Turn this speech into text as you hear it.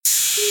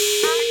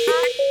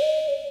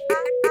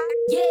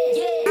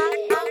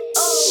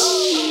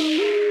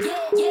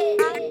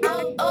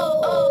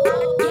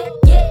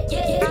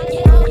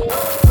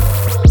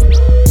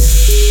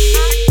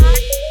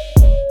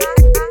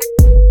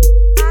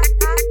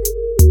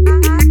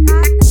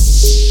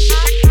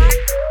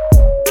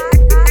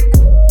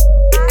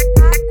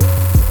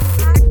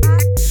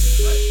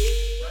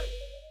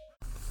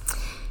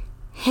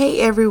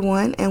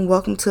everyone, and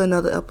welcome to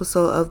another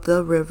episode of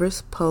The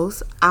Rivers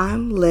Post.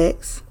 I'm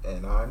Lex.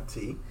 And I'm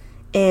T.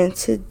 And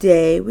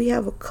today we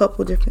have a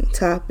couple different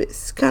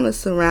topics kind of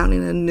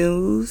surrounding the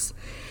news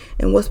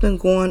and what's been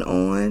going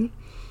on.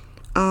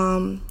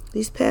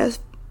 This past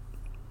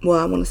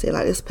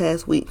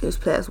week has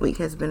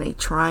been a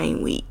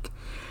trying week.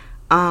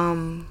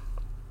 I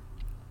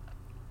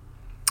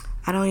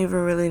don't even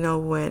really know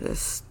where to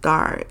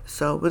start,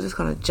 so we're just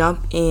going to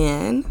jump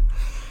in.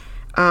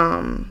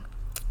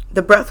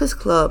 The Breakfast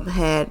Club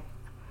had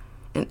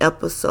an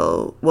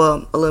episode, a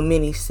little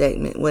mini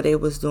segment where they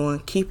was doing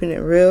keeping it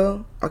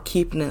real or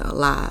keeping it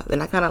alive,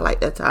 and I kind of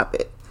like that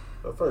topic.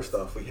 But first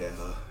off, we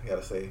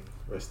gotta say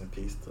rest in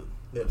peace to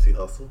Nipsey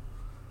Hussle.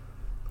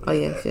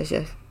 Yes.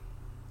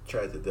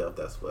 Tragic death.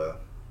 That's where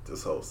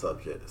this whole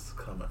subject is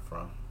coming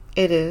from.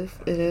 It is.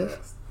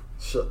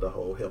 Shook the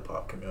whole hip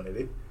hop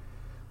community.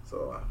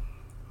 So I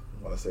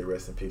want to say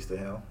rest in peace to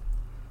him.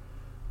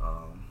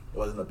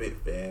 Wasn't a big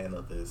fan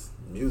of his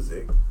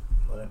music,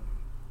 but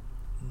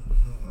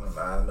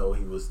I know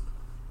he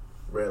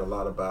read a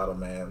lot about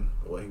him, man.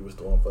 What he was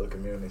doing for the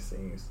community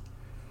seems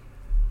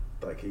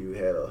like he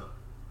had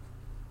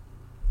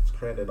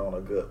trended on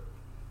a good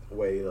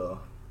way to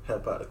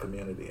help out the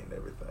community and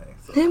everything.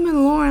 So. Him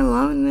and Lauren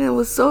London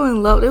was so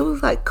in love. It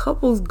was like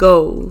couples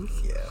goals.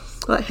 Yeah.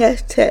 Like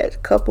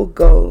hashtag couple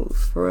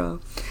goals for real.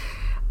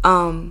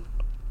 I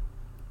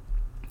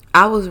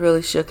was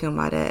really shooken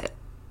by that.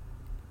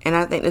 And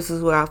I think this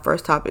is where our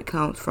first topic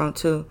comes from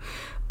too.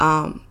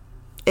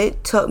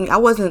 It took me. I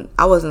wasn't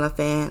a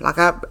fan. Like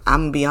I'm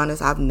gonna be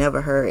honest. I've never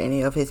heard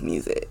any of his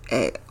music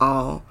at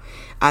all.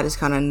 I just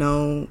kind of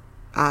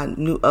I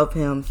knew of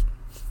him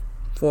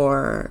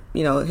for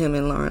him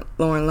and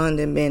Lauren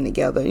London being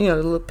together. The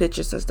little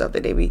pictures and stuff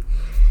that they be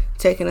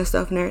taking and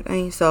stuff and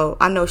everything. So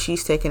I know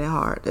she's taking it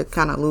hard to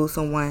kind of lose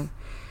someone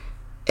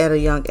at a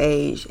young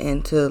age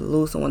and to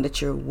lose someone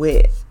that you're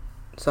with.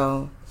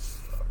 So.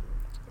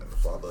 And the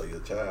father of your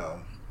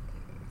child.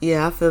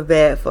 Yeah, I feel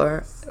bad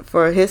for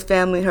his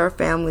family, her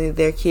family,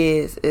 their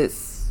kids.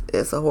 It's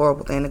a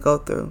horrible thing to go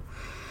through.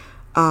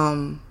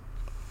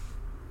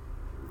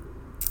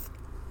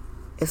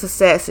 It's a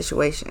sad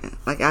situation.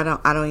 Like I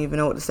don't even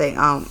know what to say.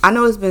 I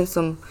know there's been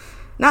some,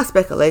 not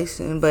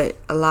speculation, but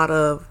a lot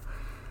of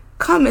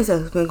comments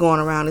that's been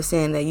going around and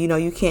saying that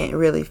you can't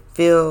really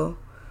feel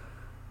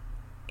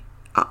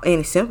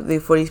any sympathy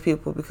for these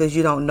people because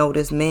you don't know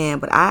this man.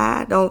 But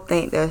I don't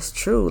think that's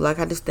true. Like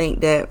I just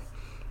think that.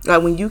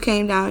 Like when you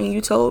came down and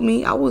you told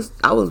me, I was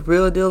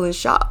real deal in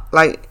shock.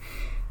 Like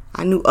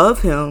I knew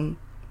of him.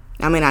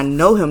 I mean, I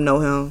know him,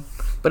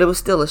 but it was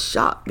still a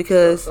shock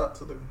because.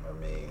 The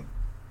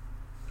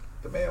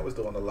man was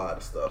doing a lot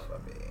of stuff.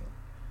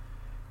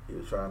 He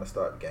was trying to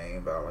start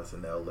gang violence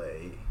in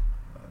L.A.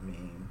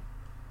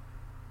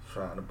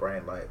 Trying to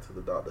bring light to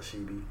the Dr.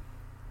 Shibi. I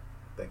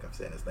think I'm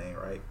saying his name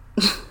right.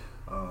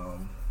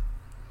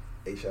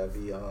 HIV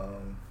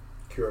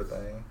cure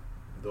thing.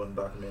 Doing a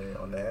documentary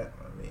on that.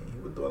 He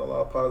was doing a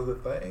lot of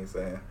positive things,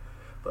 and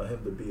for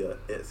him to be an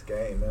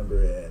ex-gang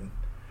member and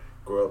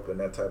grow up in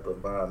that type of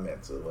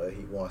environment to where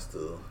he wants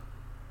to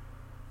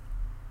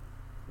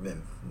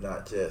then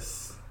not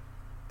just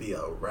be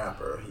a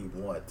rapper, he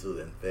wanted to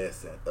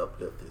invest and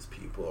uplift his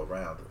people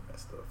around him and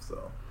stuff.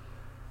 So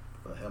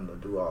for him to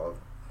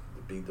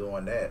be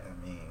doing that,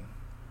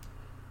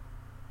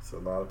 so a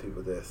lot of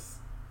people that's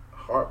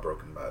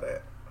heartbroken by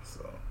that.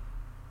 So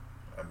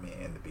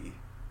and to be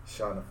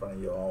shot in front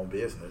of your own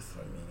business.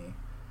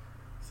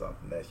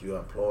 Something that you're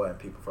employing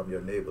people from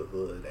your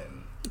neighborhood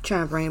and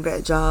trying to bring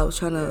back jobs,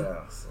 trying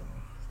to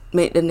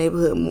make the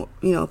neighborhood more,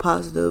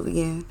 positive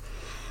again.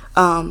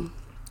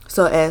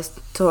 So as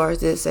Taurus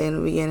did say in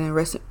the beginning,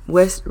 rest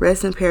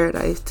in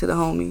paradise to the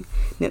homie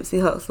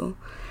Nipsey Hussle.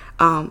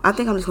 I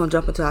think I'm just gonna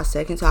jump into our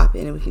second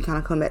topic, and then we can kind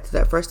of come back to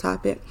that first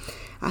topic.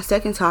 Our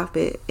second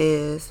topic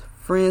is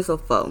friends or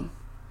foe.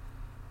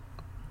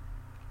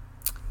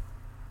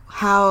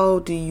 How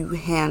do you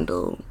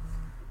handle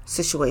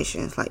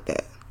situations like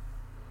that?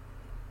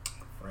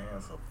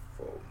 Friends or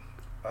foe?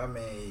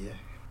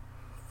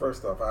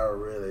 First off,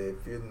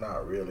 if you're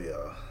not really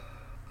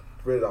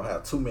don't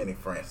have too many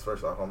friends.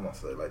 First off, I'm gonna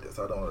say it like this: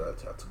 I don't really have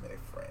too many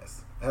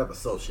friends. I have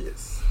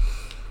associates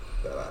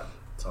that I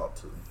talk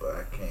to, but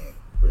I can't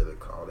really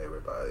call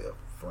everybody a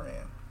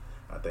friend.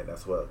 I think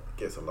that's what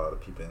gets a lot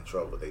of people in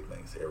trouble. They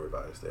think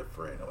everybody's their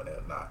friend when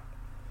they're not.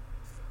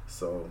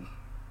 So.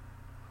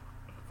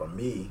 For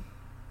me,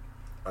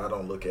 I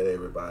don't look at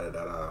everybody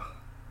that I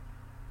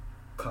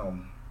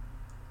come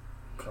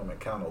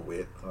encounter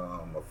with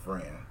a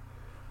friend.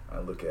 I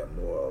look at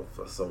more of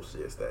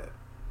associates that,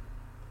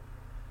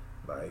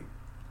 like,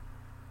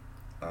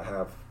 I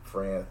have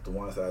friends. The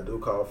ones that I do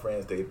call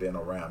friends, they've been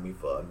around me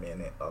for a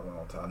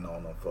long time,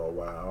 known them for a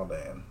while,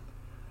 and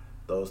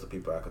those are the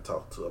people I could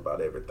talk to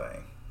about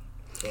everything.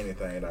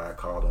 Anything that I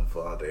call them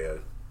for,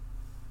 they're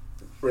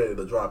ready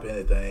to drop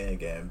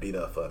anything and beat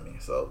up for me.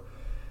 So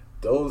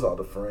those are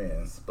the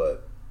friends.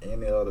 But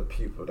any other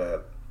people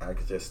that I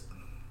just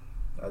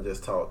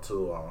talk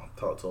to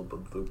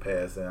them through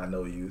passing. I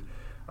know you.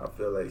 I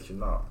feel like you're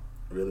not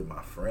really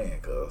my friend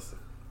because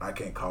I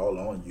can't call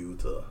on you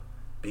to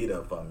be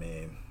there for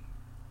me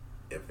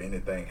if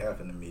anything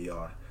happened to me,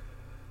 or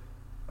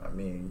I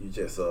mean, you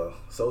just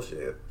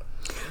associate.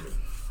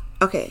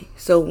 Okay,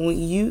 so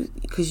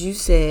because you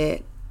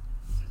said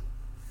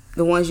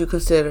the ones you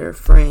consider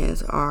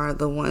friends are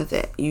the ones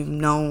that you've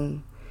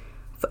known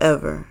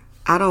forever.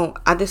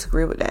 I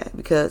disagree with that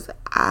because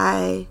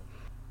I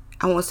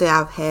won't say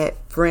I've had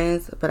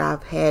friends, but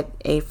I've had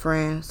a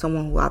friend,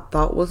 someone who I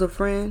thought was a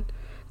friend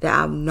that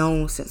I've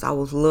known since I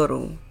was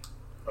little.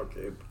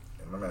 Okay,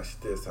 and let me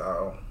ask you this: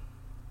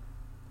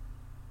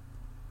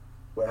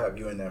 what have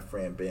you and that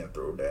friend been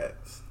through that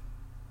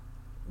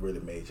really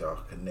made y'all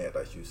connect?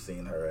 Like you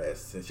seen her as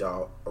since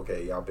y'all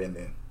been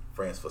in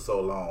friends for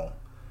so long,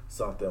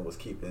 something was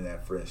keeping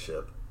that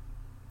friendship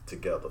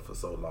together for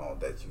so long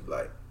that you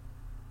like,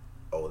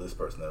 oh, this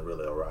person is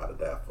really a ride or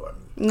die for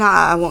me. Nah,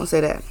 I won't say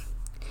that.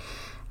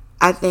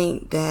 I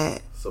think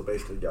that so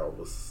basically y'all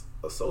was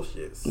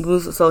associates. We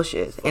was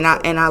associates, and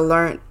I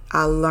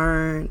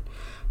learned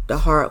the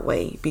hard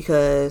way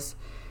because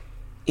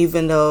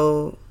even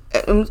though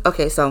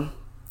so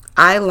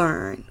I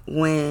learned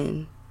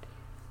when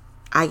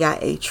I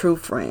got a true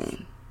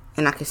friend,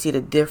 and I could see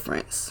the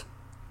difference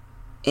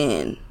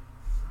in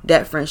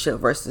that friendship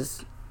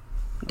versus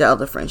the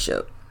other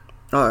friendship,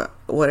 or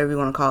whatever you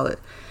want to call it.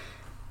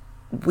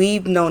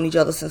 We've known each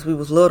other since we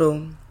was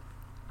little,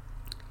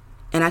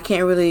 and I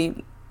can't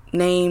really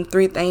name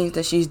 3 things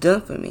that she's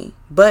done for me,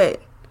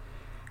 but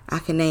I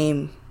can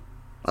name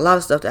a lot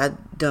of stuff that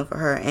I've done for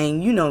her.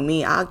 And you know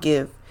me, I'll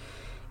give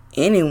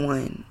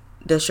anyone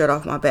the shirt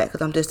off my back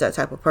because I'm just that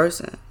type of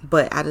person.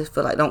 But I just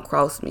feel like don't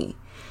cross me.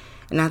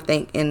 And I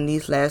think in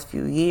these last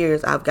few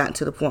years, I've gotten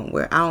to the point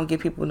where I don't give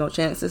people no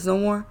chances no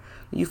more.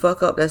 You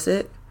fuck up, that's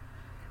it.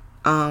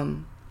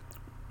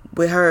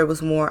 With her, it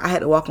was more, I had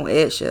to walk on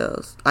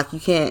eggshells. Like you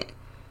had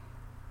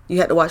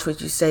to watch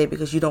what you say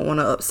because you don't want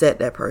to upset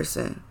that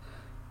person.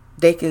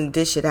 They can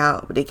dish it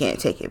out, but they can't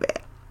take it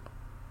back.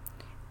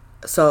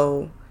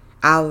 So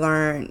I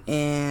learned,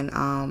 and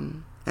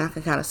I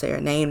can kind of say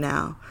her name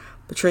now,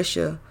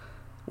 Patricia,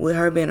 with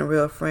her being a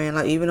real friend.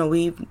 Like, even though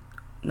we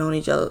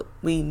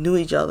knew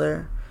each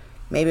other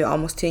maybe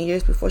almost 10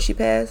 years before she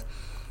passed,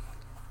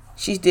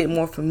 she did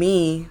more for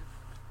me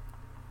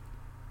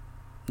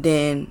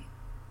than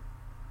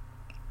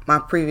my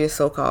previous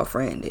so-called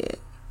friend did.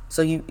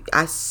 So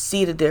I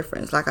see the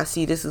difference. Like, I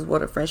see this is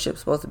what a friendship's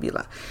supposed to be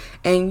like.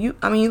 And you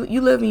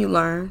live and you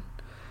learn.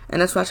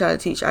 And that's what I try to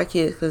teach our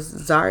kids, because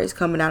Zari's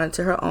coming out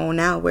into her own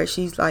now, where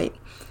she's like,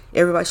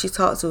 everybody she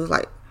talks to is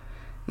like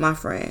my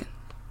friend.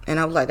 And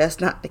I was like, that's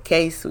not the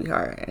case,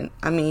 sweetheart. And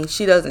I mean,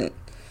 she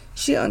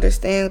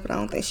understands, but I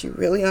don't think she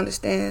really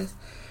understands,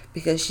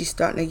 because she's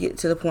starting to get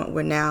to the point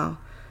where now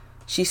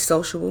she's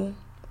sociable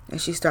and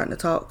she's starting to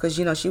talk. Because,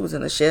 she was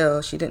in a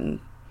shell. She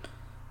didn't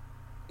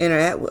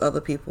interact with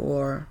other people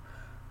or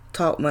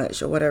talk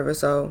much or whatever.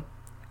 So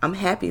I'm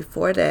happy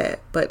for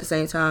that. But at the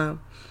same time,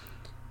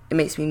 it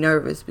makes me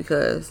nervous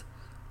because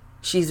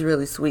she's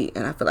really sweet,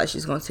 and I feel like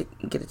she's going to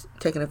get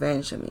taken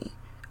advantage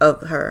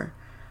of her,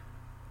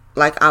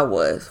 like I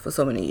was for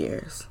so many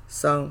years.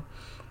 So,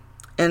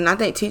 and I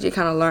think TJ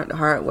kind of learned the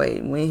hard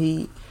way when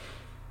he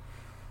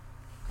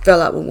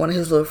fell out with one of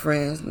his little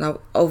friends,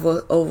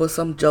 over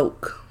some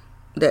joke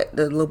that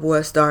the little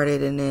boy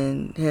started, and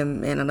then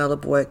him and another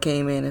boy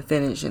came in and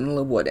finished, and the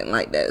little boy didn't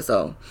like that.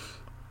 So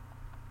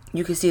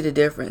you can see the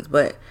difference.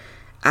 But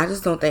I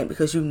just don't think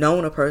because you've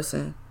known a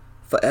person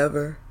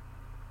forever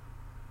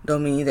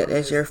don't mean that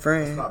that's your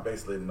friend. It's not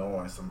basically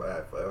knowing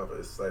somebody forever.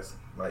 It's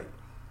like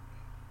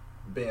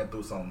being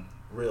through some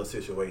real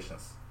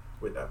situations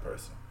with that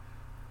person,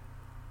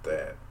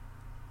 that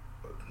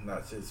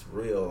not just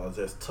real or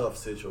just tough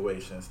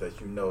situations that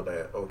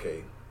that,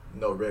 okay,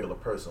 no regular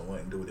person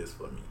wouldn't do this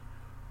for me,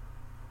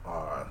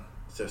 or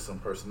just some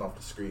person off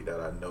the street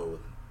that I know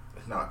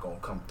is not going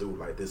to come through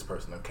like this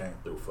person that came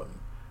through for me.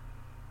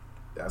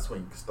 That's when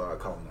you can start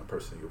calling that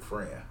person your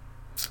friend,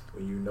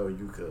 when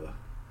you could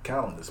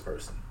count on this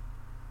person.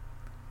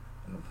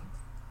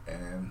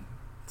 And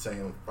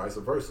same vice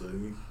versa.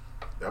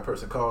 That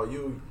person call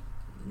you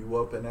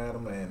up and at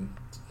them, and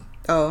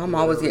I'm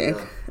always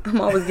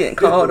getting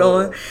called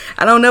on.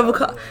 I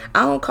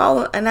don't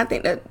call, and I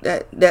think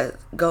that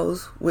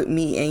goes with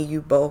me and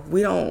you both.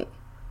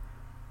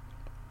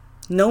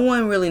 No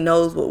one really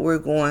knows what we're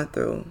going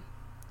through,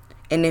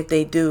 and if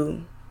they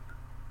do,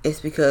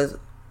 it's because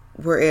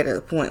we're at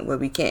a point where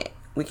we can't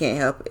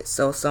help it.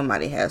 So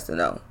somebody has to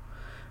know.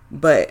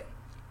 But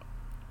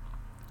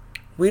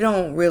we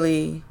don't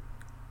really,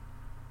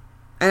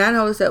 and I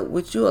notice that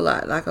with you a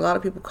lot. Like, a lot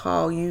of people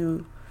call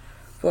you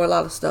for a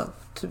lot of stuff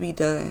to be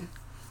done,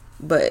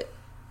 but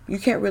you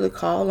can't really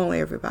call on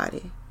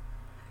everybody.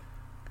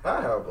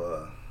 I have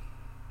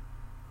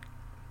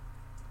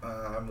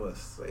I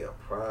must say, a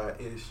pride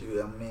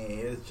issue. I mean,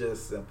 it's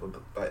just simple, the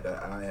fact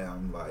that I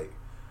am like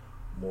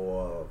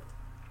more,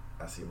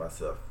 I see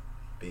myself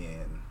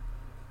being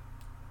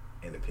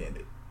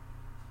independent.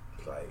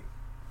 Like,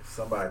 if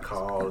somebody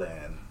call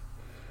and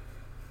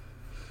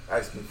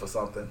ask me for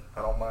something,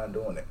 I don't mind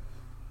doing it.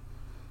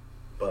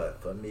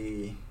 But for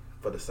me,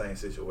 for the same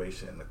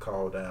situation, to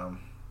call them,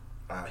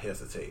 I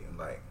hesitate and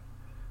like,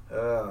 I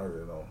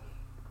really don't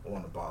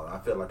want to bother. I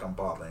feel like I'm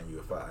bothering you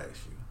if I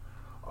ask you,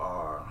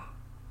 or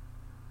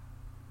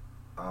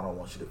I don't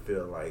want you to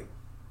feel like,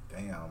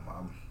 damn,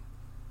 I'm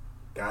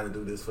got to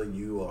do this for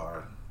you,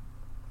 or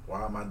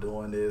why am I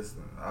doing this?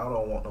 And I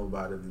don't want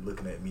nobody to be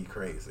looking at me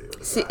crazy.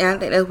 See, and I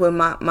think that's where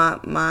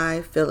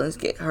my feelings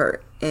get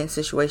hurt in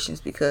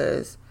situations,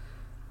 because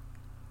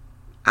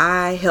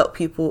I help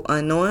people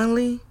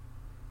unknowingly,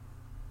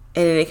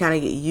 and then they kind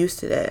of get used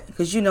to that.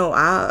 Because,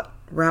 I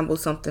ramble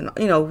something,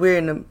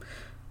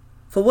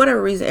 for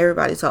whatever reason,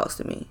 everybody talks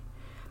to me.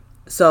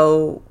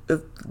 So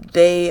if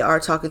they are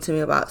talking to me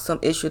about some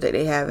issue that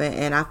they haven't,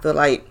 and I feel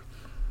like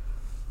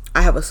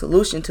I have a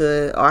solution to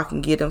it, or I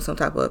can give them some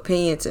type of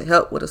opinion to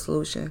help with a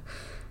solution,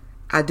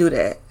 I do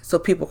that. So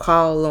people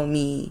call on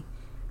me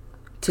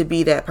to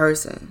be that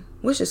person,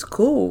 which is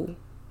cool.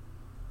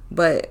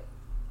 But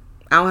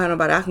I don't have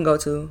nobody I can go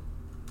to,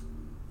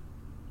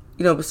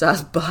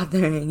 besides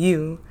bothering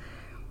you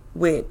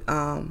with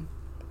my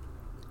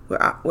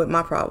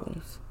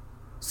problems.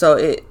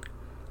 So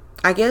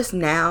I guess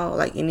now,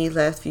 like in these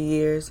last few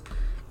years,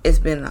 it's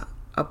been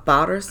a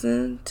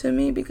bothersome to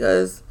me,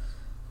 because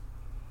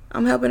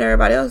I'm helping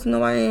everybody else.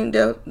 Nobody ain't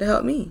there to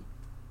help me.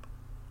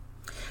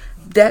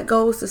 That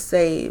goes to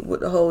say with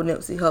the whole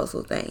Nipsey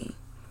Hussle thing,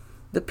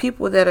 the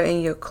people that are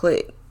in your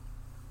clique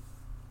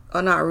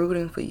are not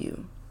rooting for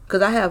you.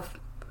 Because I have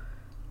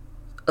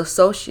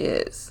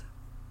associates,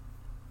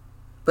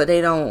 but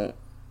they don't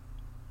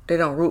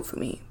root for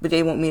me. But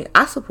they want me.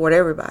 I support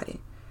everybody,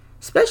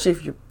 especially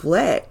if you're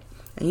black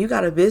and you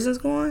got a business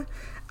going.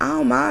 I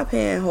don't mind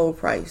paying whole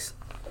price.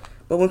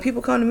 But when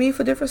people come to me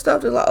for different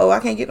stuff, they're like, "Oh, I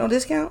can't get no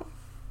discount."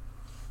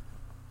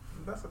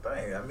 That's the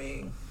thing. I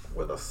mean,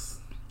 with us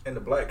in the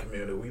black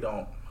community, we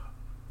don't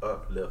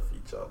uplift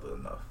each other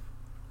enough.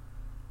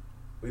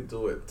 We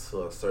do it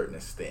to a certain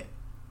extent.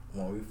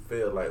 When we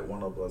feel like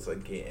one of us are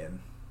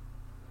getting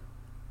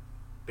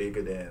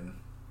bigger than,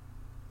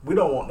 we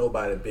don't want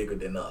nobody bigger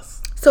than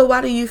us. So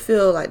why do you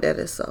feel like that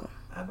is so?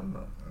 I don't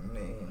know. I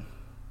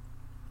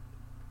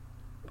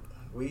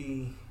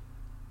mean,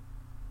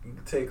 you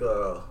can take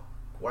a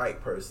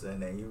white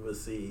person and you will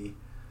see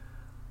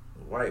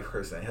a white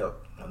person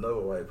help another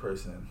white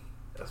person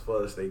as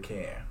far as they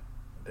can.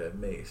 That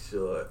makes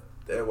sure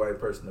that white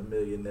person a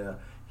millionaire,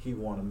 he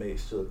want to make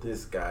sure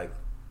this guy,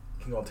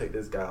 he gonna take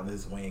this guy on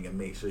his wing and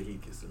make sure he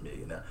gets a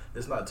millionaire.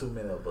 There's not too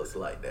many of us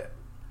like that.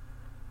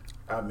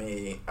 I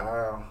mean,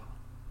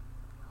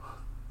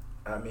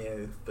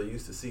 for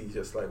used to see,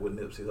 just like with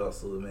Nipsey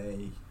Hussle,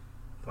 man,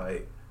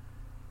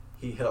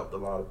 he helped a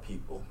lot of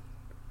people,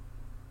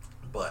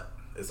 but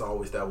it's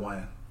always that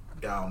one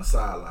guy on the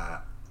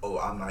sideline. Oh,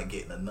 I'm not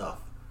getting enough.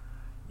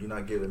 You're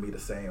not giving me the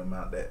same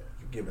amount that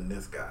you're giving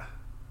this guy.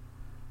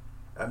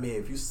 I mean,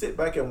 if you sit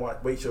back and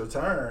wait your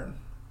turn,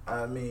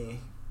 I mean,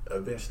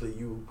 eventually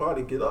you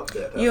probably get up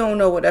there. You don't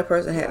know what that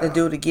person had to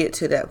do to get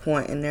to that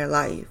point in their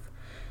life.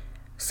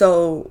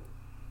 So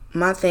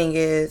my thing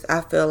is,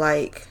 I feel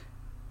like,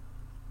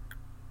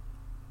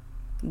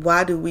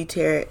 why do we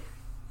tear it?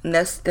 And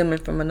that's stemming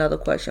from another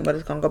question, but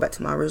it's going to go back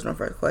to my original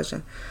first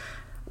question.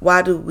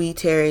 Why do we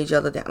tear each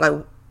other down?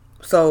 Like,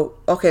 so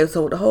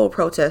the whole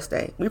protest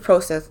thing, we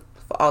protest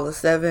for all of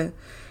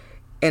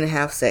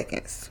 7.5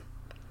 seconds.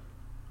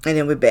 And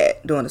then we're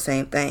back doing the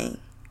same thing.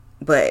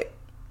 But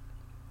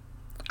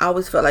I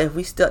always felt like if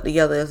we stuck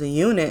together as a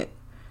unit,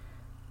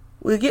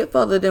 we'll get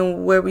further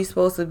than where we're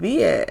supposed to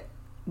be at.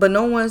 But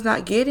no one's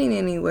not getting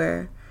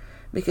anywhere,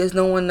 because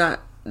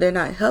they're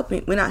not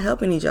helping. We're not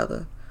helping each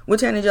other. We're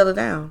tearing each other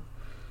down.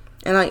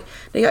 And like,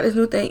 they got this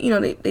new thing,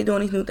 they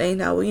doing these new things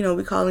now where,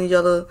 we calling each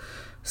other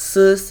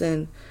sis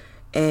and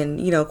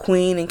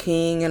queen and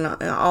king and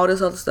all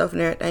this other stuff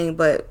and everything.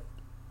 But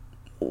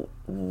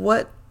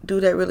what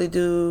do that really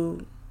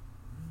do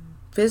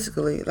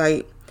physically?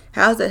 Like,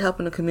 how's that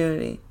helping the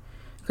community?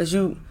 Because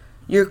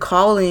you're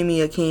calling me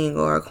a king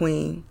or a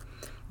queen,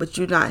 but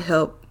you're not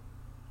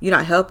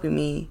helping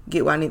me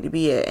get where I need to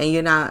be at,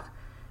 and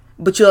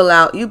but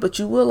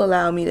you will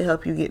allow me to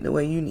help you get the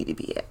way you need to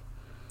be at.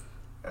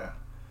 Yeah,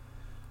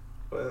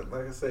 but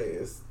like I say,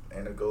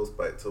 it goes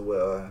back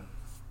to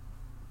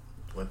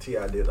when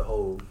T.I. did the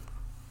whole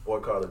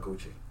boycott of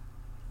Gucci.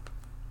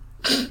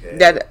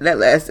 That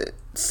lasted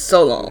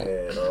so long.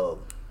 Had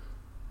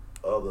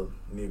other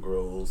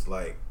Negroes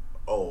like,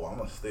 oh, I'm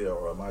gonna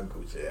still wear my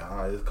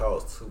Gucci. It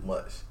costs too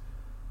much.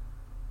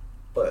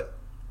 But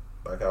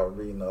like I was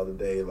reading the other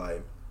day,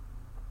 like,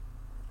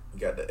 you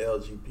got the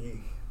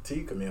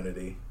LGBT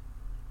community,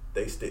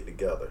 they stick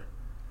together.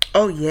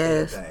 Oh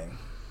yes. Anything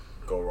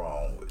go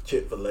wrong with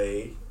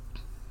Chick-fil-A,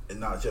 it's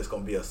not just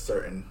gonna be a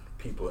certain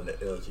people in the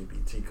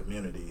LGBT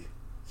community.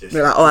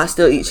 They're like, oh, I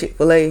still eat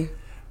Chick-fil-A.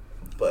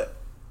 But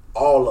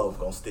all of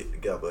them gonna stick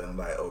together, and I'm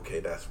like, okay,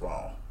 that's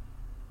wrong.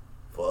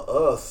 For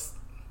us,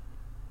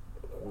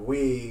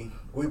 we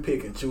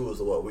pick and choose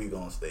what we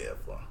gonna stand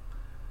for.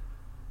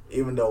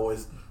 Even though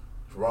it's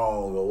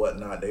wrong or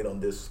whatnot, they don't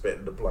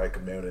disrespect the black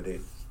community.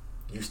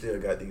 You still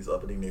got these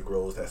uppity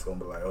Negroes that's gonna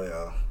be like,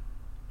 well,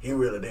 he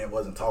really then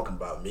wasn't talking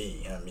about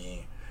me. I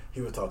mean,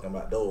 he was talking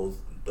about those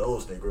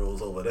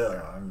Negroes over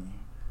there. I mean,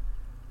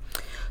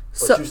 but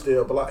so, you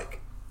still black.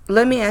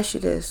 Let me ask you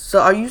this. So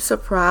are you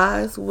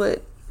surprised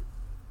with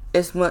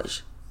as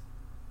much...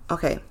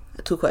 Okay,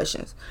 2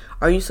 questions.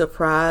 Are you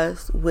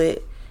surprised with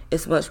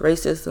as much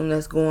racism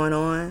that's going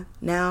on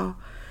now?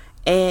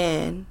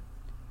 And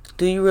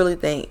do you really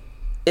think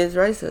it's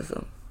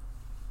racism?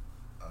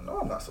 No,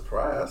 I'm not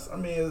surprised. I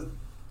mean,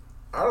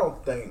 I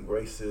don't think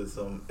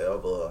racism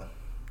ever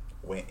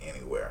went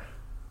anywhere.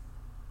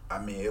 I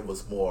mean, it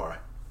was more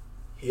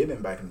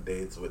hidden back in the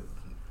days with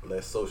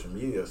less social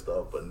media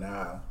stuff, but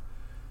now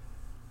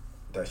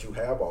that you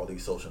have all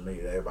these social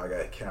media, everybody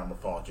got camera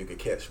phones, you can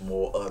catch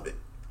more of it.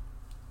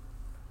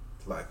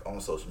 Like on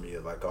social media,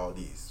 like all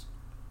these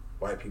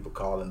white people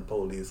calling the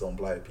police on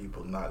black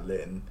people, not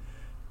letting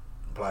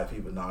black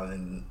people not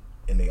in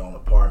their own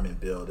apartment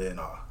building,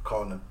 or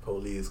calling the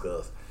police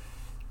because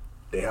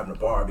they having a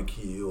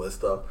barbecue and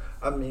stuff.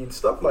 I mean,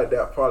 stuff like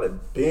that probably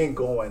been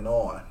going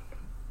on,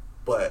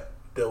 but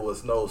there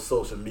was no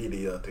social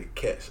media to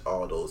catch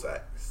all those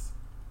acts.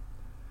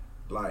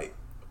 Like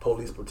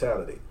police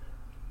brutality.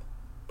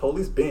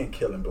 Police been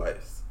killing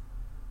blacks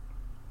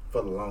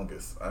for the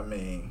longest. I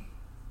mean,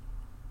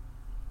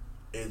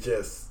 it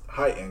just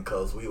heightened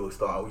because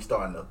everybody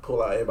starting to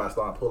pull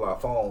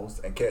out phones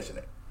and catching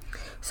it.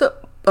 So,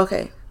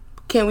 okay.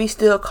 Can we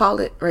still call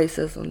it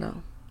racism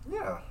though?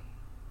 Yeah.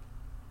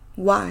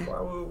 Why?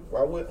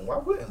 Why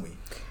wouldn't we?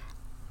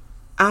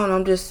 I don't know,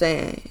 I'm just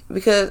saying.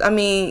 Because, I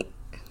mean,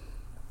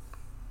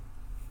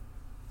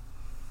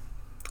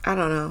 I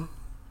don't know.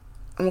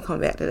 I'm going to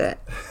come back to that.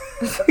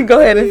 Go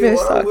ahead and finish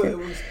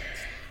talking.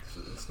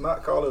 It's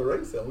not call it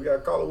racism. We got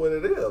to call it what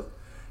it is.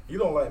 You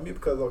don't like me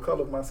because of the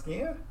color of my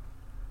skin?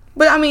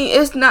 But, I mean,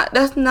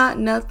 that's not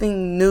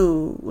nothing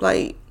new.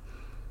 Like,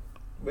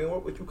 I mean,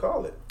 what would you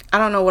call it? I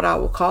don't know what I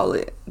would call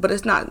it. But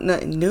it's not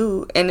nothing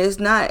new. And it's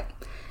not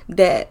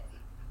that...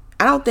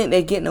 I don't think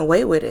they're getting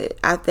away with it.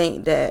 I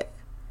think that...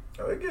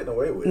 Oh, they're getting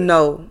away with it.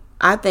 No.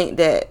 I think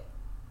that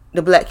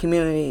the black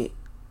community,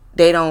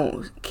 they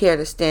don't care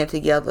to stand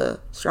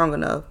together strong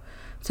enough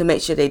to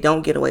make sure they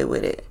don't get away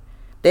with it.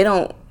 They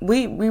don't...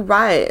 We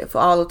riot for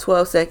all of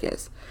 12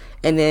 seconds.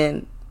 And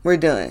then we're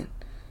done.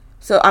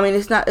 So, I mean,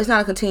 it's not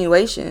a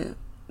continuation.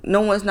 No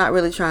one's not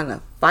really trying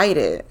to fight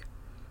it.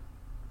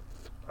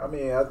 I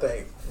mean, I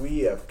think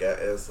we have got,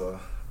 as a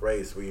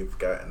race, we've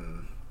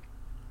gotten...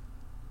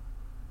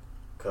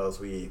 Because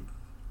we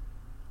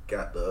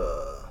got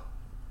the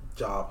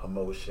job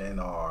promotion,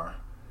 or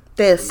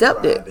they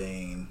accept it.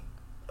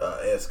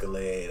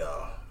 Escalade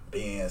or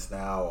Benz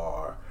now,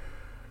 or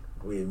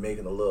we're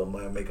making a little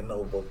money, making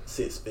over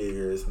 6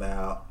 figures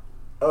now.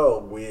 Oh,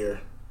 we're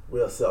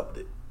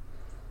accepted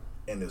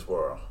in this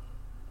world.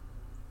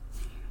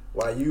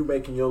 While you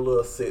making your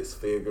little 6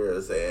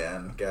 figures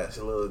and got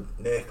your little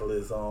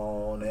necklace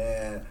on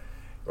and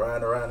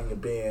riding around in your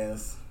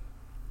Benz,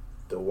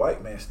 the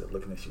white man still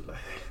looking at you like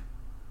that.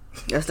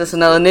 That's just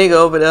another nigga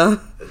over there.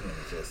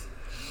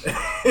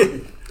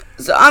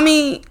 So I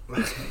mean,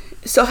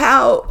 so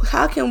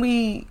how can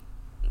we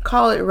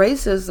call it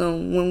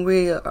racism when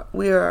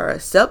we are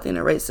accepting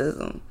the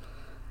racism?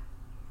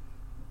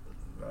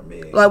 I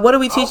mean, like, what do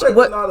we teach? What?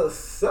 We're not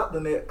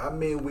accepting it. I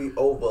mean, we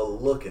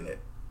overlooking it.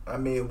 I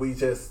mean, we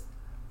just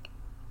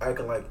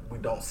acting like we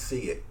don't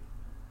see it.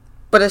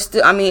 But it's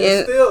still. I mean,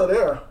 it's still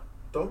there.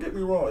 Don't get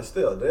me wrong. It's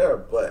still there,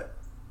 but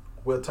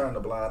we'll turn the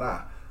blind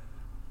eye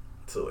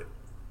to it.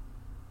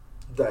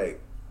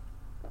 Like,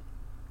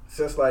 it's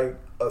just like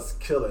us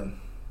killing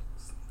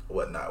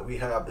whatnot. We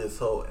have this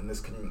whole, in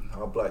this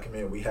our black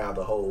community, we have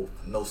the whole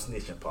no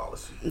snitching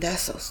policy.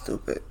 That's so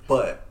stupid.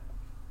 But,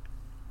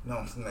 you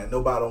know what I'm saying?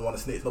 Nobody don't want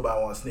to snitch.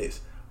 Nobody want to snitch.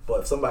 But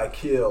if somebody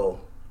kill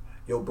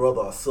your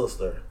brother or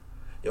sister,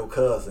 your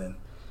cousin,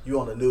 you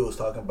on the news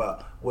talking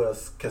about, well,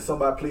 can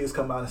somebody please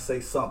come out and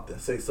say something?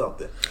 Say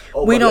something.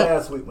 Oh, but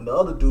last week when the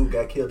other dude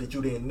got killed that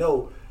you didn't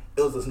know,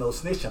 it was just no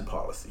snitching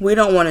policy. We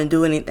don't want to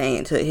do anything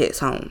until it hits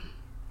home.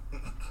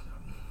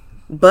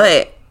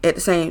 But at the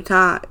same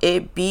time,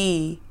 it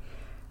be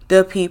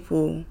the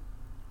people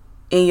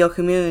in your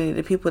community,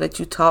 the people that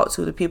you talk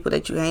to, the people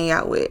that you hang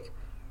out with,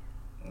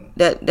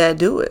 that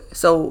do it.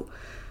 So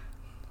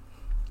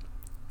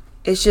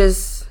it's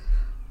just,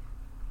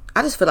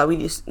 I just feel like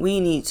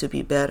we need to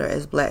be better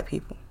as black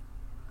people.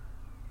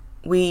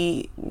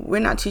 We're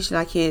not teaching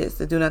our kids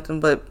to do nothing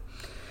but,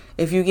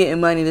 if you getting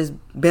money that's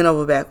bent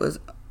over backwards,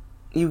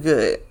 you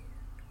good.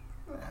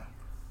 Yeah.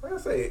 Like I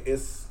say,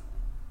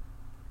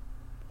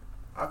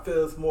 I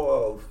feel it's more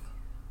of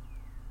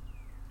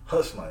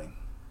hush money.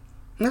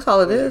 That's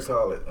all it is. You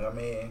call it. I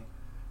mean,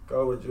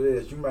 call it what you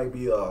is. You might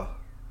be a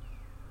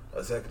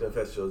executive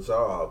at your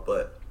job,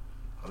 but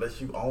unless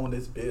you own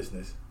this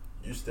business,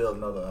 you're still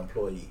another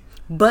employee.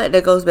 But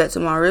that goes back to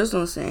my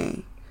original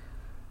saying.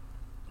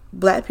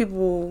 Black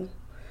people,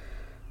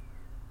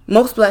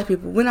 most black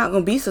people, we're not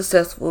going to be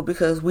successful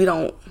because we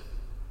don't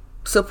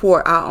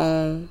support our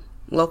own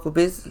local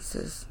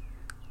businesses.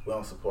 We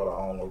don't support our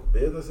own local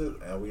businesses,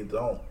 and we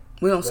don't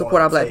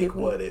support our black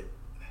people. We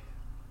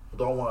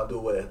don't want to do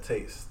what it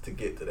takes to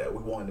get to that.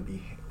 We want it to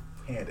be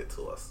handed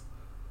to us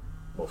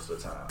most of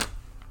the time.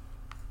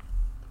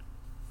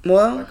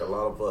 Well, like a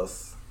lot of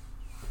us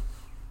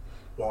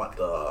want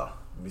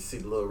we see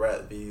the little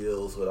rap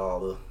videos with all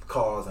the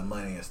cars and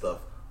money and stuff.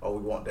 Oh,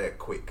 we want that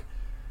quick.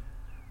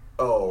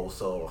 Oh,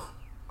 so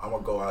I'm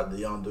gonna go out, the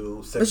young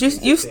dude. But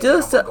you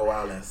still go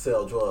out and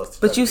sell drugs.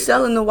 But you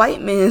selling the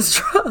white man's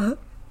drug.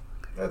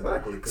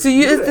 Exactly. So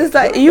it's just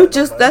like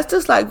that's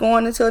just like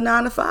going into a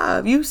 9 to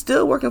 5. You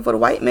still working for the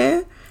white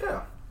man.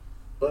 Yeah,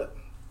 but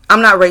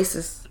I'm not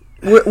racist.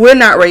 We're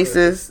not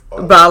racist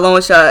by a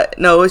long shot.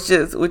 No, it's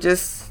just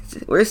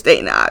we're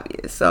stating the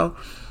obvious. So.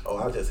 Oh,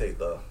 I just hate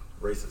the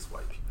racist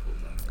white people.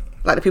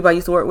 Like the people I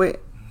used to work with.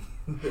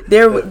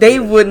 They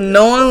would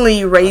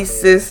knowingly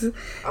racist.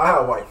 I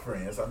have white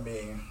friends.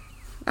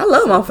 I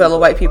love my fellow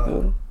white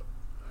people.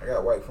 I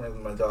got white friends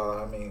in my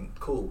job.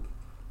 Cool.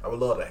 I would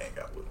love to hang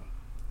out with them.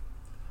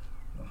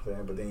 You know what I'm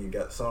saying? But then you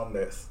got some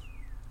that's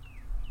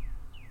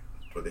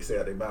what they say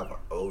out their mouth.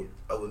 Oh,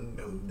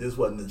 this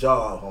wasn't the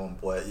job,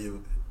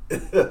 homeboy.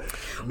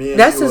 Me and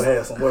that's you just, will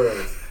have some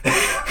words.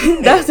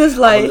 That's just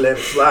like I'm gonna let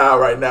it slide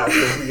right now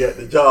because we at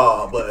the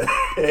job. But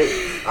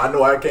hey, I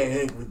know I can't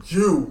hang with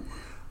you.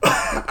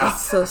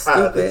 That's so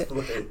stupid.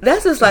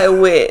 That's just like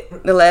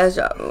with the last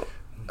job.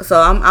 So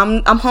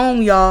I'm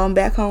home, y'all. I'm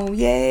back home.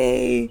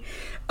 Yay.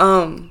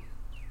 That's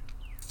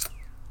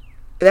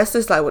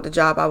just like with the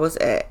job I was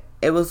at.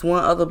 It was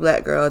one other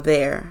black girl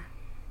there,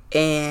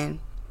 and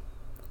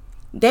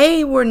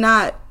they were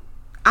not.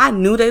 I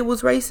knew they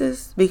was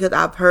racist because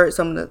I've heard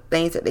some of the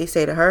things that they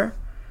say to her,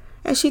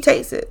 and she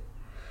takes it.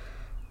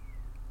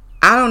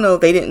 I don't know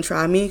if they didn't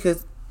try me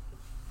because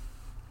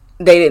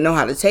they didn't know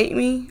how to take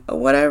me or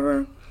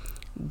whatever,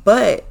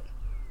 but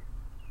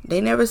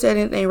they never said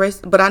anything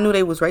racist. But I knew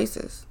they was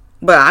racist.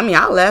 But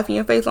I'll laugh in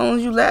your face as long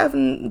as you laugh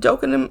and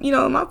joking in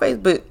my face.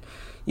 But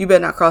you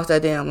better not cross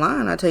that damn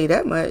line. I tell you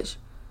that much,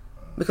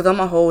 because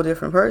I'm a whole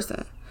different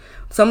person.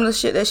 Some of the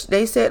shit that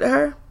they said to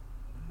her,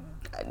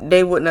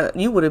 they wouldn't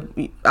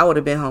have, I would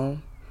have been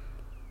home.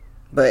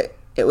 But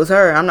it was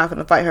her. I'm not going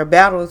to fight her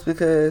battles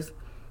because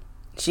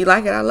she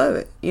like it. I love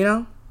it,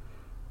 And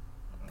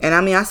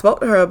I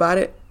spoke to her about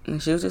it,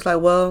 and she was just like,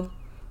 well,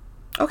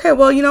 okay,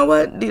 well, you know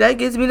what? That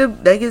gives me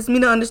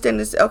to understand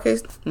this. Okay,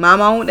 mind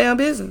my own damn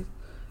business.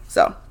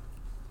 So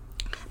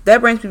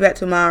that brings me back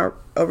to my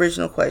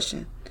original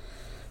question.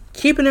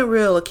 Keeping it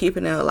real or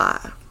keeping it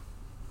alive?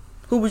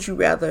 Who would you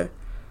rather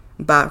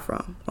buy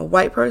from? A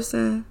white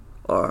person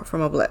or from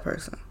a black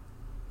person?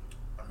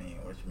 What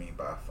you mean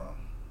buy from?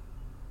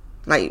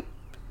 Like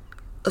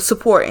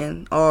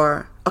supporting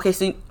or... Okay,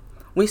 so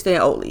we stay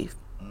in Oatleaf.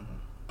 Mm-hmm.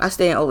 I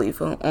stay in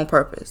Oatleaf on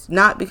purpose.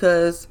 Not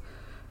because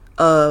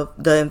of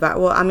the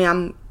environment. Well,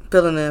 I'm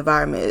feeling the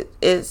environment.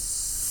 It's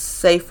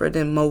safer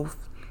than most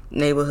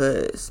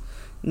neighborhoods.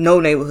 No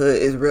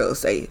neighborhood is real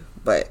safe.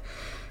 But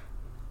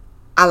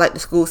I like the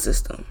school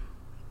system.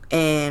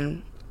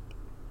 And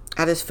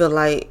I just feel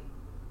like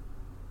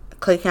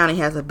Clay County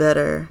has a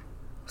better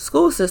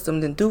school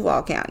system than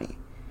Duval County.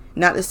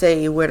 Not to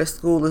say where the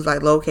school is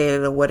like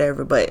located or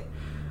whatever, but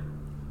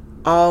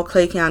all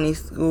Clay County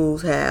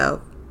schools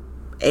have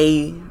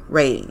A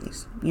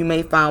ratings. You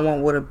may find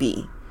one with a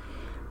B.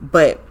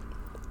 But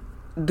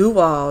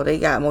Duval, they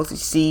got mostly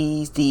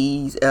C's,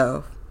 D's,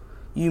 F.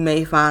 You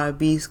may find a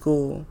B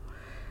school.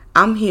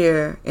 I'm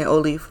here in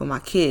Oatleaf for my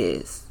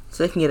kids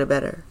so they can get a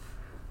better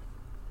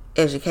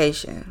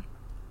education.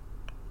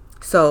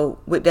 So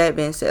with that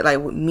being said, like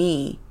with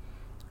me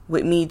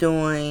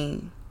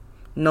doing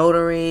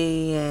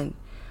notary and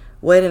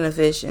wedding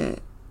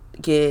officiant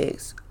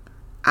gigs,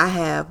 I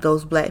have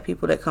those black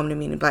people that come to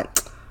me and be like,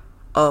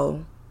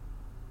 oh,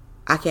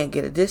 I can't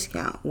get a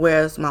discount.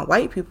 Whereas my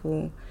white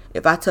people,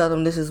 if I tell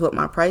them this is what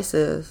my price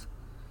is,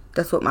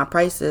 that's what my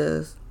price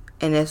is,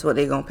 and that's what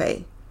they're going to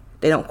pay.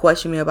 They don't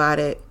question me about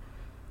it.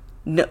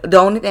 No, the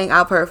only thing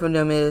I've heard from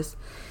them is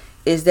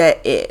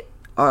that it?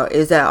 Or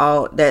is that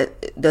all?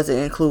 That doesn't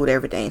include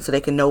everything, so they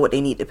can know what they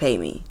need to pay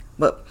me.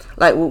 But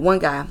like with one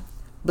guy,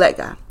 black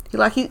guy,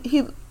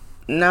 he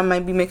and I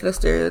might be making a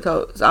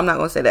stereotype, so I'm not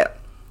gonna say that.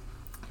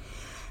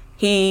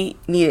 He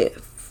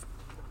needed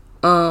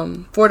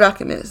 4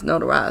 documents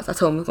notarized. I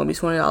told him it was gonna be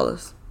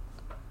 $20,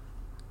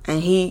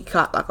 and he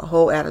caught like a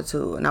whole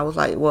attitude. And I was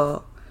like,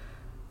 well,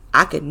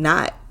 I could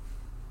not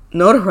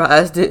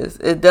notarize this.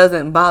 It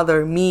doesn't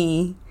bother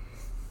me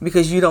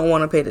because you don't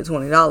want to pay the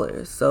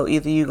 $20. So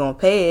either you're gonna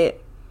pay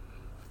it,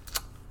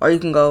 or you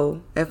can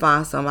go and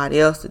find somebody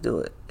else to do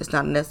it. It's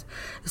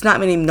not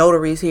many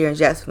notaries here in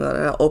Jacksonville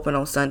that are open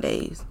on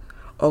Sundays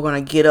or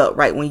gonna get up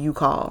right when you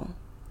call,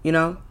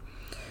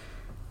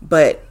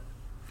 But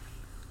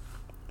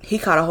he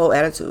caught a whole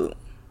attitude.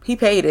 He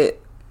paid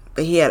it,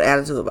 but he had an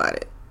attitude about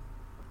it.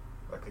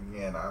 Like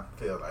again, I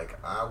feel like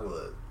I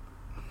would.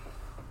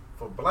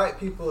 For black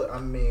people,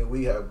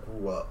 we have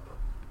grew up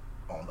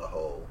on the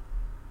whole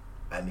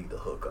I need to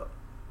hook up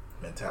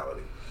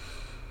mentality.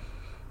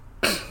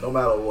 No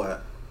matter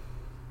what,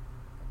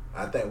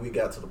 I think we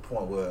got to the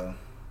point where,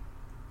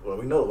 well,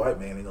 we know the white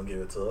man ain't gonna give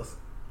it to us.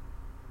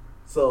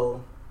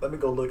 So let me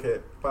go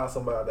find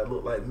somebody that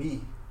look like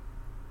me.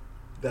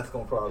 That's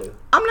gonna probably.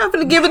 I'm not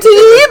gonna give it to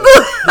you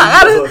either.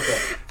 I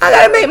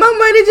gotta make my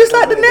money just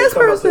like the next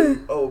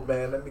person. Oh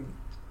man, let me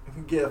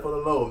get it for the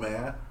low,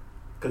 man,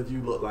 because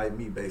you look like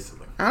me,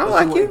 basically. I don't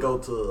like you. Go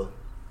to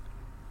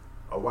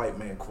a white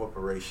man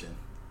corporation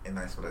and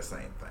ask for that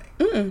same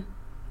thing.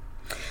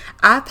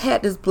 I've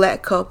had this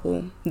black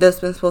couple that's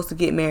been supposed to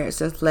get married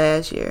since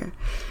last year.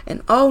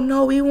 And oh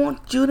no, we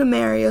want you to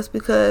marry us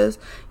because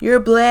you're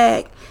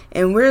black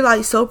and we're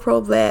like so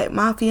pro-black.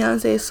 My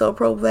fiance is so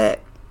pro-black.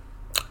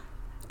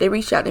 They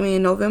reached out to me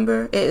in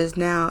November. It is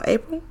now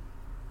April.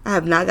 I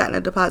have not gotten a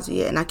deposit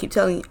yet. And I keep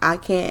telling you, I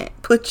can't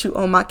put you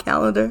on my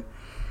calendar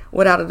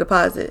without a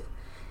deposit.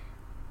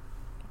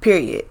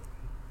 Period.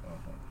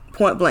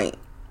 Point blank.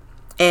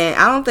 And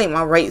I don't think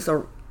my rates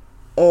are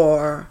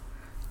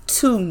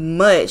too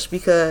much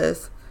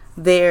because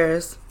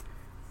there's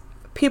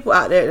people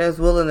out there that's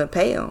willing to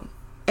pay them.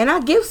 And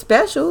I give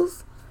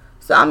specials.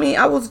 So, I mean,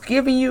 I was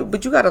giving you,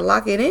 but you got to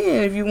lock it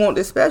in if you want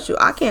this special.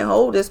 I can't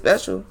hold this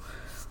special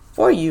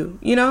for you,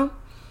 you know?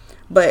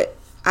 But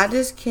I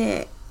just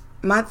can't.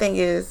 My thing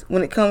is,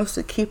 when it comes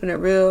to keeping it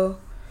real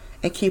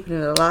and keeping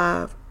it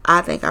alive,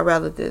 I think I'd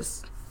rather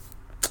just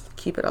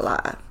keep it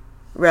alive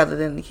rather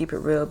than to keep it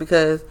real,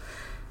 because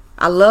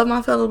I love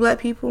my fellow black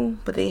people,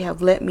 but they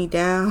have let me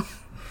down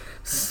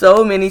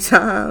so many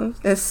times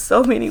in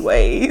so many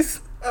ways.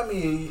 I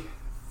mean,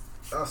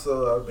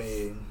 also,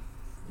 you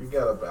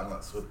got to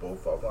balance with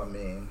both of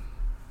them.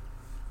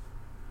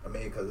 I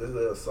mean, because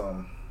there's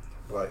some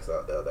blacks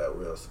out there that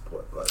will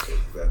support black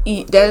people.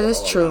 That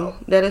is true.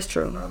 Out. That is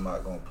true. I'm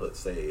not going to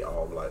say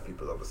all black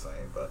people are the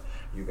same, but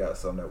you got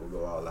some that will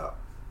go all out.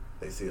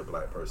 They see a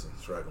black person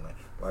struggling.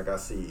 Like I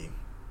see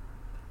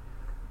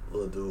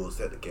little dudes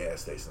at the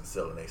gas station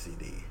selling their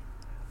CD.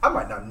 I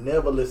might not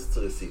never listen to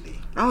the CD.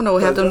 I don't know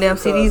what half them damn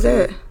CDs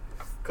at.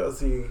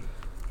 Because he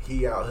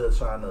out here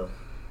trying to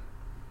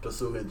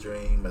pursue his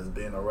dream as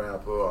being a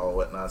rapper or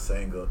whatnot,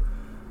 singer.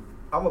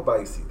 I'm going to buy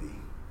a CD.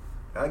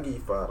 I'll give you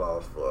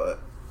 $5 for it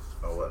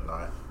or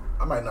whatnot.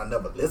 I might not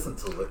never listen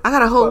to it. I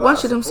got a whole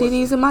bunch of them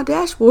CDs in my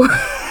dashboard.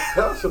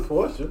 I'll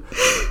support you.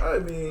 I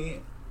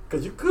mean,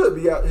 because you could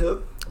be out here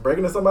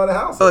breaking into somebody's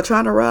house. Or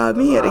trying to rob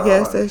me at the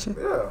gas station.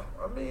 Yeah.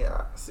 I mean,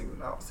 I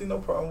don't see no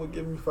problem with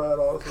giving me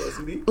 $5 for a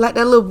CD. Like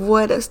that little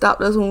boy that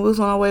stopped us when we was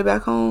on our way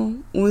back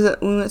home. When we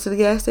went to the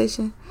gas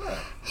station. Yeah.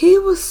 He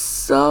was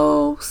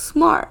so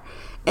smart.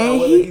 And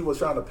whether he was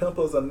trying to pimp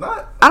us or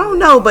not, I don't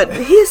know, but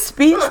his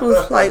speech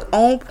was like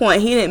on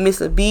point. He didn't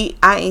miss a beat.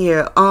 I didn't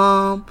hear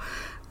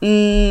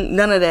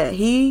none of that.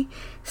 He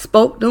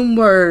spoke them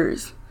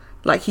words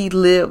like he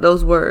lived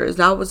those words.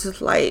 And I was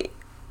just like,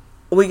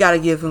 we got to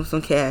give him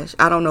some cash.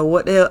 I don't know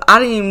what the hell. I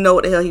didn't even know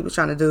what the hell he was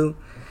trying to do.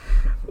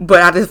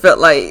 But I just felt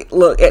like,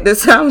 look, at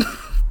this time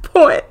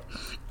point,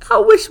 I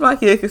wish my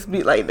kid could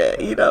speak like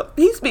that. You know,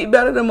 he speak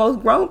better than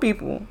most grown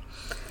people.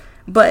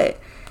 But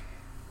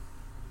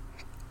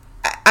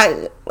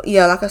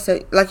yeah, like I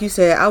said, like you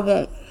said, I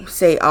won't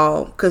say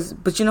all,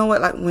 but you know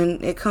what? Like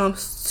when it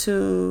comes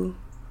to,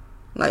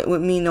 like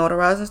with me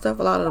notarizing stuff,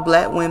 a lot of the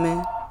black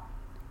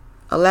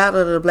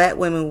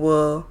women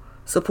will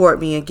support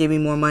me and give me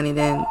more money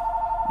than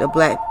the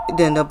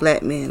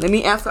black men. Let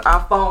me answer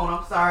our phone.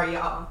 I'm sorry,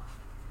 y'all.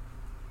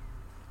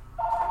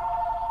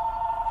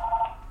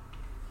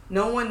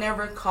 No one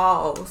never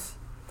calls,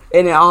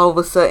 and then all of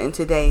a sudden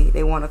today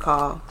they want to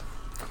call.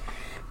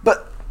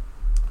 But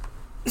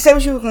say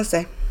what you were gonna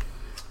say.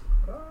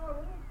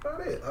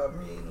 About it. I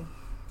mean,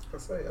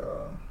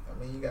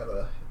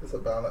 it's a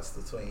balance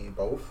between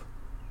both.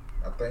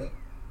 I think.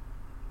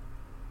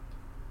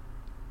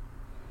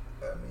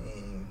 I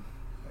mean,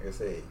 like I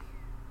say,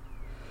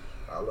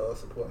 I love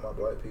supporting my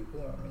black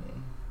people. I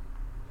mean,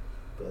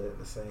 but at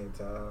the same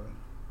time,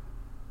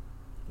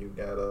 you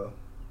gotta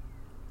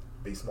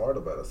be smart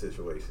about a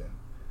situation.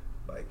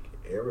 Like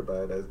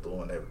everybody that's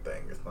doing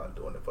everything is not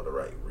doing it for the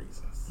right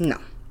reasons.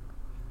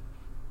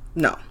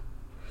 No.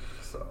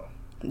 So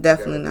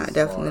definitely not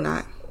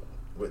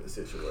with the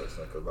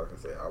situation, because like I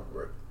said, I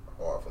work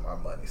hard for my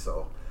money.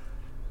 So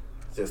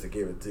just to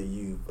give it to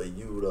you, for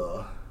you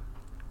to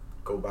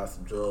go buy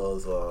some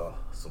drugs or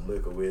some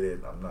liquor with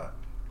it, I'm not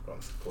going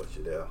to support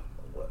you there or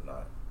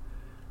whatnot.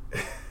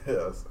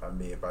 I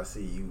mean, if I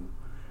see you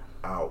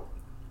out,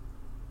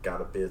 got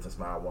a business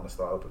mind, want to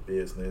start up a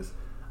business,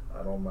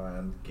 I don't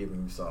mind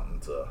giving you something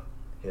to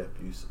help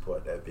you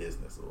support that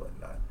business or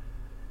whatnot.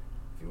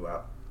 If you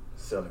out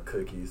selling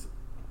cookies,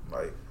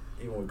 like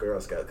even with Girl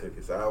Scout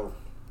cookies, I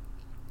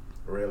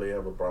rarely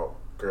ever brought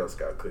Girl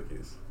Scout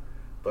cookies.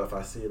 But if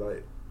I see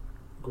like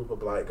a group of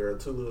black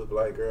girls, 2 little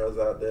black girls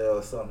out there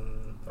or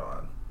something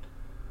or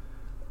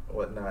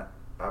whatnot,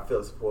 I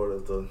feel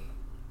supportive to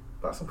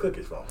buy some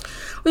cookies for them.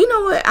 Well, you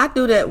know what? I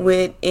do that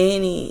with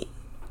any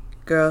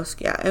Girl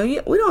Scout, and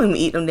we don't even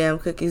eat them damn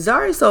cookies.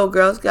 Zari sold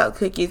Girl Scout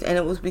cookies, and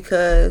it was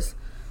because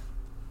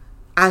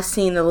I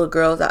seen the little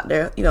girls out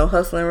there, you know,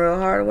 hustling real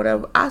hard or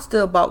whatever. I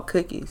still bought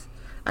cookies.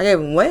 I gave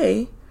them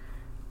away,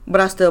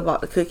 But I still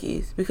bought the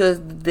cookies because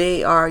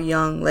they are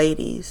young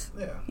ladies.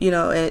 Yeah.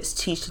 And it's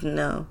teaching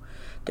them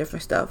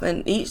different stuff.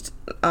 And each,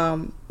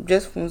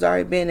 just from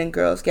already being in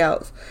Girl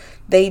Scouts,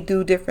 they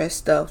do different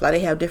stuff. Like they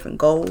have different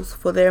goals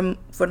for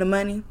the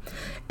money,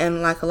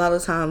 and like a lot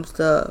of times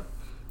the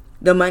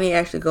money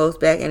actually goes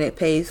back and it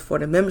pays for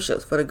the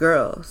memberships for the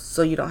girls,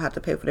 so you don't have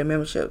to pay for their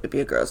membership to be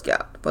a Girl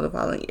Scout for the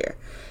following year.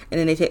 And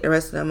then they take the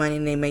rest of the money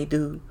and they may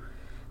do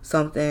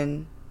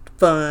something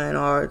fun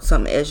or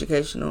something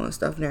educational and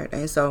stuff and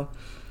everything. So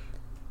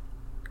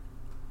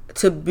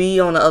to be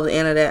on the other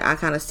end of that, I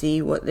kind of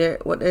see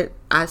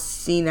I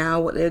see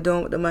now what they're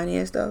doing with the money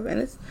and stuff,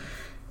 and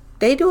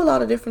they do a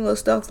lot of different little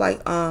stuff.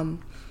 Like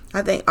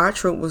I think our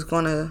troop was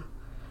gonna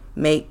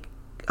make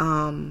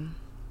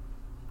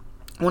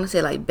I want to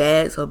say like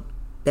bags or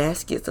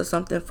baskets or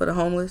something for the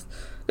homeless.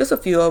 Just a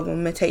few of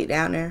them and take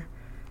down there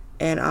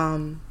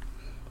and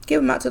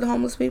give them out to the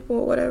homeless people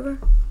or whatever.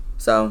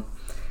 So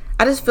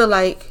I just feel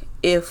like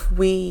if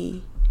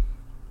we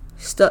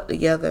stuck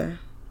together,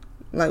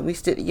 like we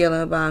stick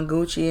together buying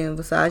Gucci and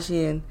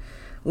Versace and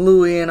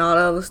Louis and all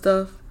the other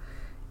stuff,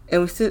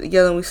 and we sit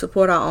together and we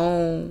support our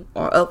own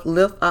or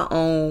uplift our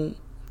own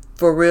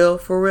for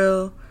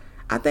real,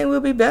 I think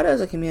we'll be better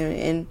as a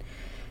community, and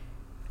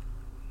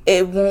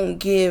it won't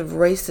give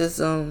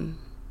racism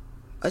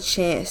a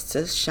chance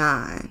to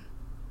shine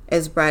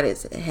as bright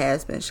as it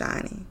has been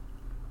shining.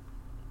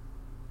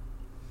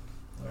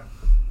 Yeah.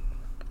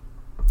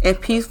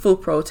 And peaceful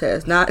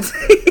protest, not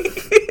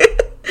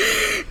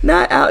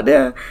not out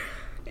there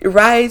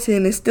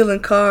rioting and stealing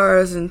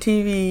cars and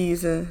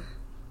TVs and.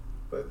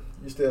 But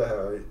you still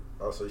have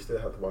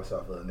to watch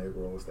out for the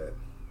Negroes, that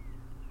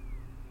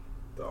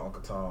the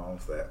Uncle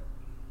Toms that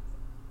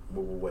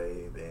move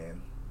away,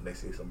 then they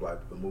see some black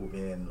people move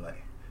in,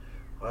 like,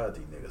 why are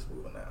these niggas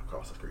moving out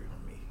across the street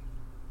from me?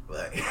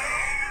 Like,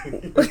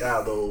 you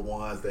have those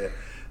ones that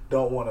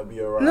don't want to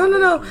be around.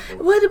 No.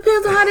 People. Well, it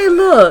depends on how they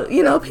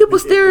look. People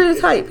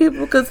stereotype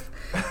people, because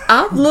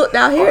I've looked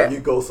out here. Or you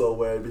go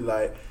somewhere and be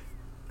like,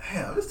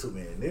 damn, there's too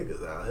many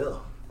niggas out here.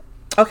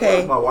 Okay.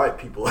 Where's my white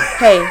people?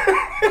 Hey.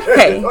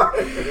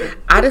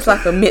 I just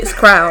like a mixed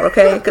crowd,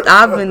 okay? Because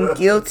I've been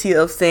guilty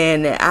of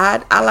saying that.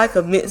 I like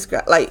a mixed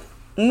crowd. Like,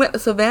 we went to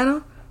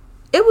Savannah.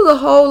 It was a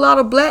whole lot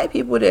of black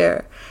people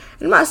there.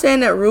 I'm not saying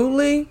that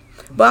rudely,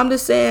 but I'm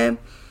just saying,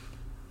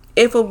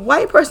 if a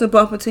white person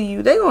bump into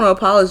you, they're going to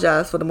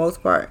apologize for the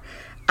most part.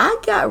 I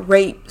got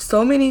raped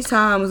so many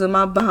times in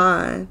my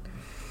behind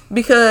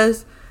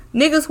because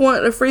niggas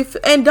wanted a free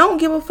and don't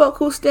give a fuck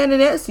who's standing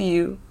next to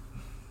you.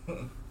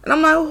 And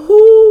I'm like,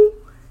 who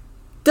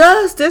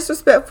does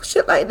disrespectful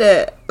shit like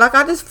that? Like,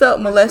 I just felt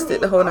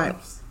molested the whole night.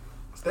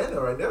 Standing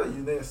right there,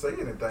 you didn't say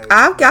anything.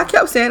 I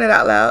kept saying it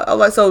out loud. I was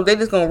like, so they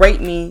just gonna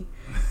rape me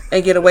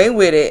and get away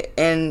with it,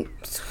 and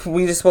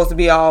we just supposed to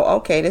be all,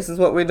 okay, this is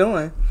what we're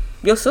doing.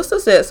 Your sister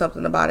said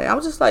something about it. I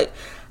was just like,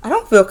 I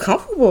don't feel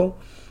comfortable.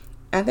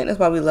 I think that's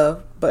why we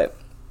love, but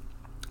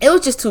it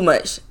was just too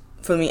much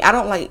for me. I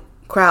don't like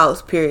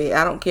crowds, period.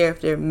 I don't care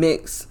if they're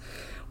mixed,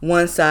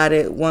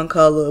 one-sided, one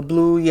color,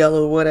 blue,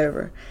 yellow,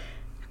 whatever.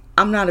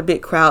 I'm not a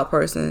big crowd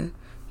person.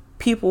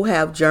 People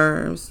have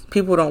germs.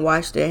 People don't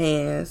wash their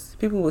hands.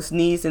 People will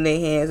sneeze in their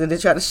hands and they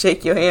try to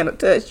shake your hand or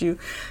touch you.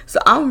 So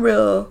I'm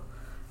real.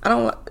 I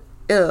don't.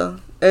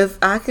 If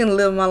I can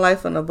live my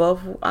life in a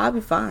bubble, I'll be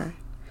fine.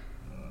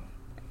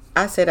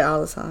 I say that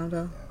all the time,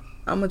 though.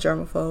 I'm a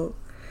germaphobe.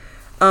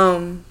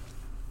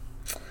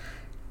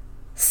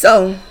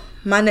 So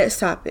my next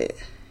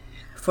topic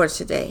for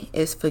today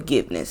is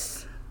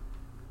forgiveness,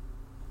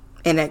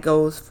 and that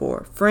goes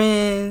for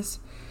friends,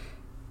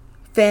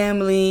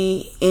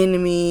 family,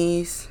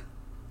 enemies,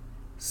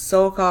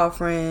 so-called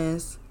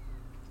friends,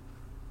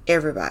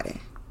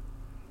 everybody.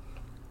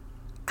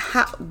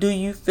 How do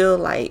you feel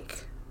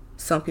like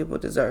some people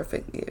deserve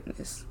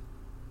forgiveness?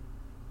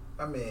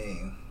 I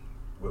mean,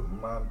 with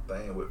my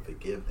thing with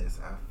forgiveness,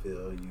 I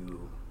feel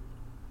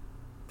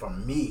for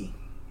me,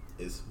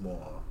 it's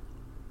more,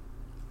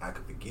 I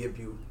could forgive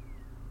you,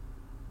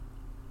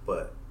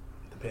 but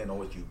depending on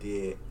what you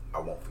did, I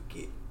won't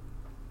forget.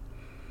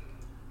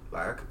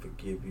 Like, I could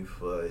forgive you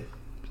for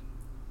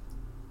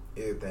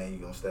everything.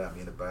 You're gonna stab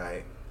me in the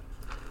back.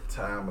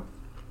 Time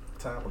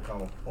will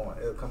come a point.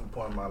 It'll come a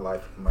point in my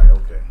life. I'm like,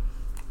 okay,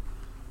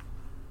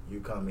 you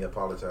come to me,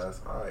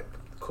 apologize. All right,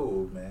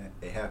 cool, man.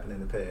 It happened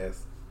in the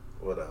past,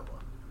 whatever.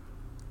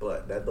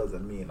 But that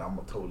doesn't mean I'm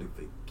gonna totally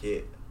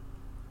forget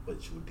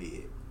what you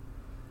did.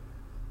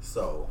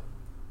 So,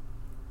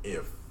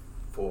 if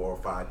 4 or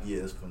 5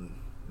 years from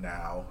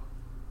now,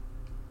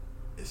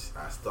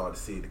 I start to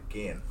see it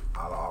again,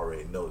 I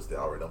already noticed that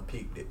I already done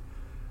peeped it.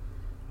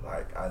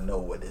 Like, I know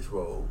where this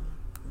road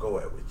go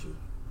at with you.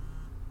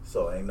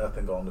 So ain't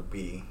nothing gonna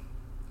be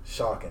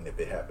shocking if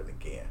it happened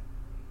again.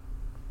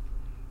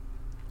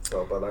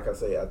 So, but like I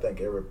say, I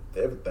think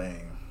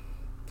everything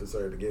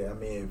deserves to get. I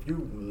mean, if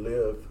you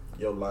live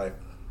your life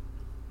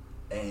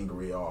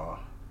angry or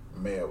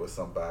mad with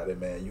somebody,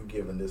 man, you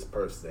giving this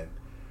person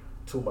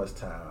too much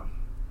time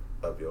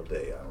of your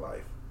day and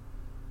life,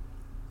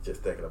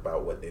 just thinking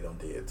about what they done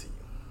did to you.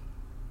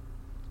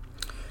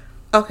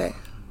 Okay.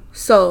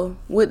 So,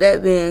 with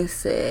that being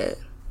said,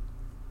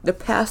 the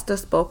pastor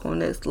spoke on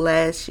this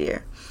last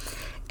year,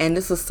 and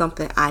this was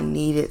something I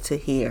needed to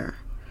hear.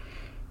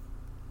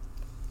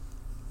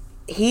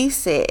 He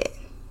said,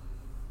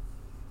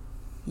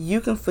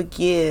 you can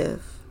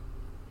forgive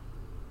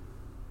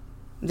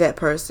that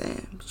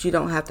person, but you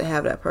don't have to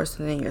have that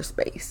person in your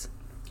space.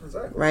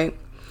 Exactly. Right?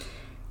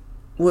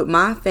 With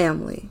my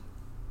family,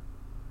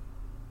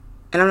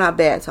 and I'm not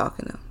bad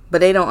talking them, but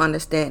they don't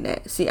understand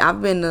that. See,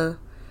 I've been the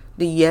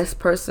yes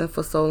person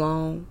for so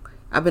long.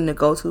 I've been the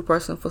go-to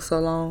person for so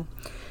long.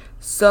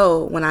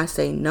 So when I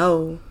say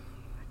no,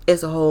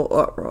 it's a whole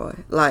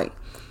uproar. Like,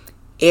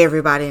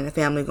 everybody in the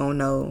family gonna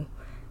know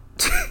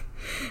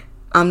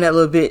I'm that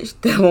little bitch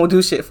that won't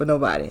do shit for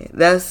nobody.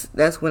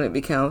 That's when it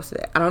becomes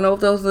that. I don't know if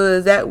those are the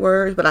exact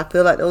words, but I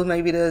feel like those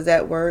may be the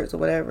exact words or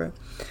whatever.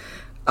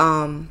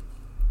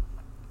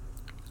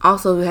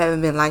 Also,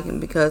 haven't been liking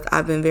because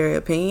I've been very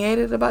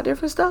opinionated about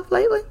different stuff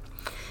lately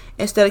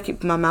instead of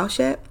keeping my mouth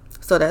shut.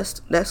 So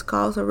that's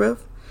caused a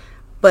rift.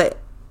 But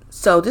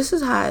so this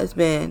is how it's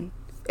been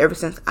ever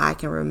since I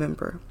can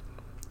remember.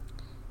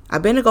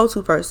 I've been a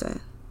go-to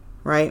person,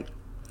 right?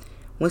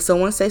 When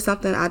someone says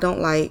something I don't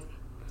like,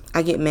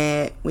 I get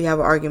mad, we have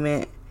an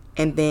argument,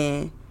 and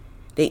then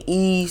they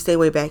ease their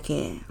way back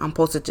in. I'm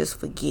supposed to just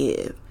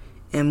forgive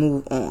and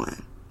move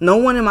on. No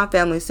one in my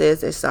family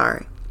says they're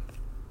sorry.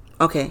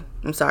 Okay,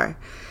 I'm sorry.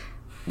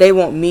 They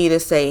want me to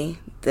say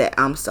that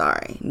I'm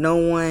sorry. No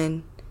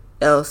one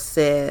else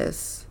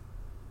says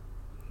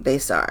they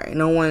sorry.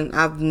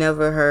 I've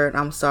never heard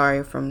I'm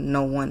sorry from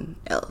no one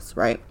else,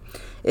 right?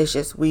 It's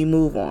just we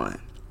move on.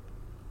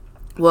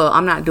 Well,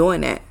 I'm not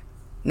doing that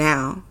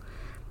now.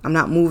 I'm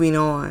not moving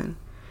on.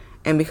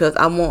 And because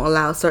I won't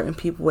allow certain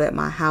people at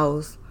my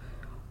house,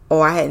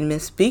 or I hadn't been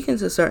speaking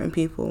to certain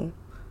people,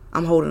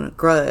 I'm holding a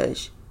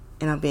grudge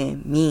and I'm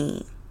being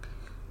mean.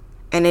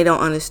 And they don't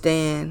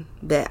understand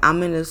that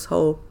I'm in this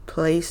whole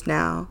place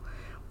now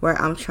where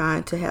I'm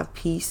trying to have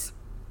peace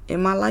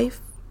in my life.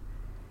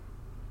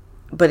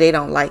 But they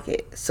don't like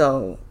it.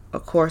 So,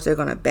 of course, they're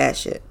going to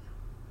bash it.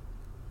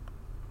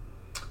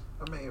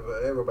 I mean,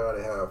 but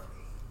everybody have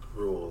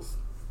rules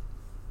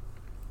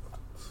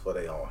for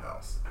their own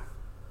house.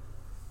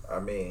 I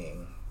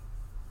mean,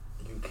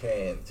 you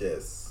can't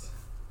just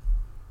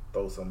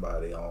throw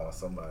somebody on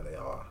somebody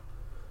or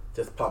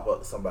just pop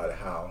up to somebody's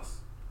house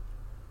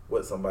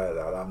with somebody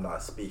that I'm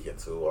not speaking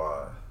to.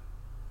 Or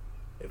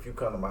if you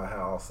come to my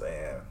house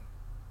and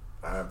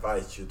I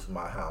invite you to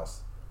my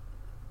house,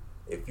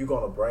 if you're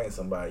going to bring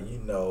somebody you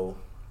know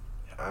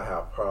I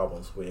have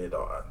problems with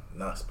or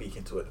not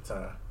speaking to at the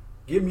time,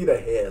 give me the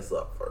heads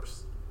up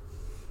first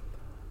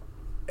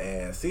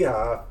and see how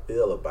I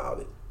feel about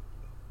it.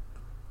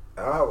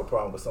 I have a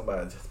problem with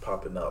somebody just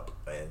popping up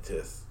and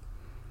just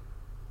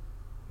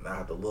not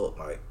have to look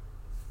like,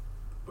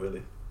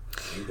 really?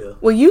 You here?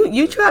 Well,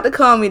 you tried to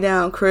calm me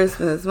down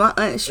Christmas. My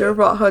aunt sure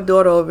brought her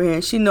daughter over here,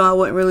 and she knew I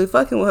wasn't really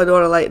fucking with her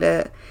daughter like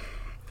that.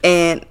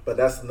 But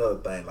that's another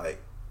thing,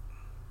 like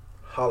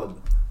holiday,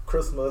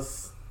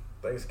 Christmas,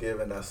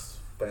 Thanksgiving, that's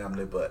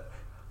family, but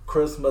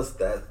Christmas,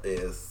 that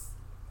is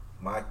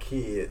my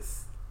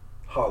kids'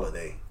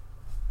 holiday.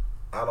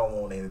 I don't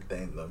want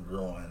anything to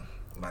ruin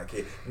my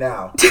kid.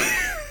 Now,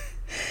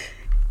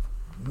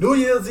 New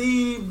Year's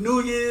Eve,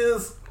 New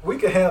Year's, we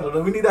can handle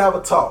it. We need to have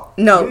a talk.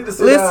 No, we need to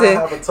sit down and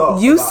have a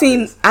talk. You seen?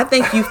 This. I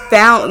think you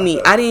found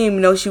me. I didn't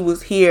even know she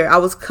was here. I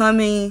was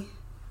coming.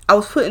 I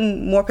was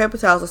putting more paper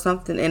towels or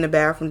something in the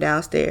bathroom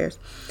downstairs,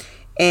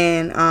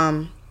 and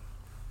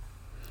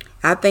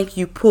I think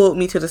you pulled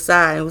me to the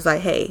side and was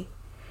like, "Hey,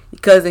 your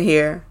cousin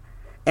here,"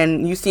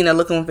 and you seen that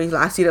look on my face.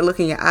 Like, I see that look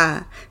in your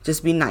eye.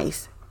 Just be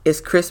nice. It's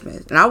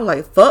Christmas, and I was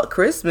like, "Fuck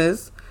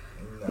Christmas."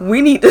 No,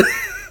 we need to.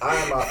 I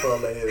am not for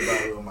lady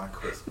about it on my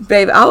Christmas.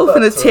 Baby, I was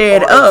gonna tear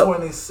it up.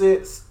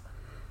 26,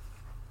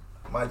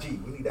 my G,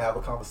 we need to have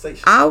a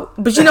conversation.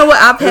 But you know what?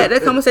 I've had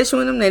that conversation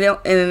with them. They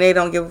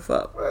don't give a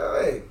fuck.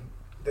 Well, hey,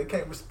 they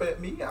can't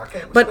respect me. I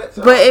can't respect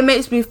y'all. But it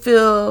makes me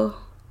feel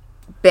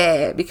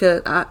bad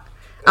because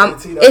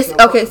it's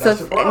okay. So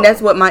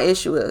that's what my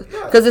issue is,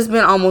 because it's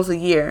been almost a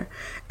year,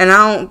 and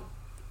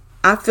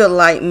I feel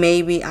like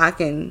maybe I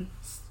could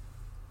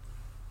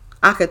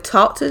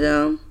talk to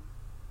them,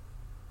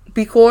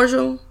 be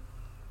cordial,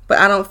 but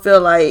I don't feel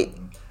like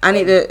I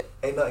need to.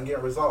 Ain't nothing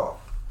getting resolved.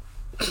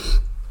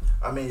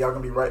 I mean, y'all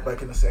gonna be right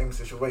back in the same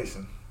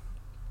situation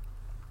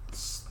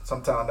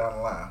sometime down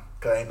the line,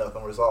 cause ain't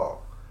nothing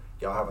resolved.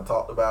 Y'all haven't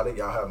talked about it.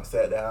 Y'all haven't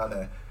sat down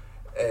and,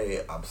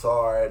 hey, I'm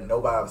sorry.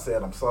 Nobody have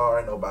said I'm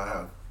sorry. Nobody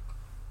have,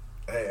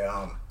 hey,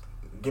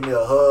 give me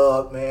a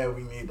hug, man.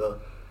 We need to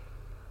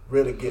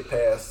really get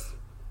past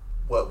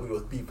what we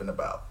was beefing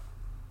about.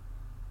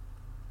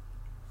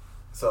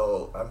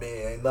 So, I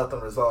mean, ain't nothing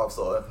resolved.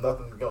 So, if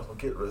nothing else gonna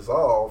get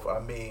resolved,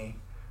 I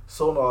mean,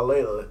 sooner or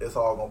later, it's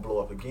all gonna blow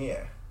up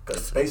again.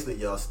 Because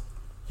basically,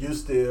 you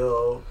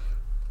still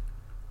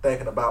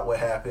thinking about what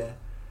happened.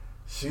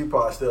 She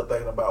probably still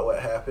thinking about what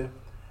happened.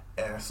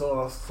 And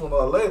sooner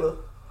or later,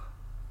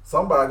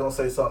 somebody gonna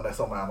say something that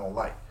somebody don't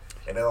like.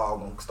 and they're all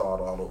gonna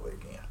start all over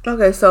again.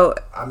 Okay, so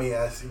I mean,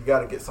 you got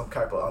to get some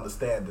type of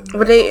understanding.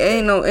 But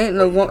ain't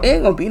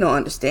gonna be no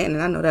understanding.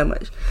 I know that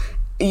much.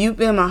 You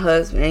been my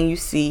husband, and you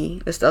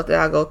see the stuff that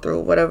I go through,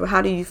 whatever.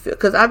 How do you feel?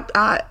 Because I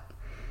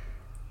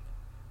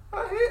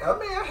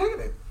hate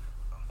it.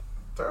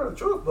 Tell the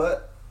truth,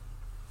 but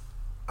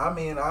I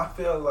mean, I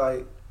feel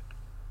like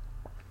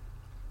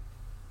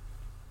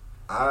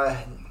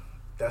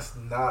that's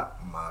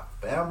not my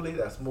family.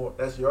 That's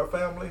your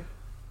family.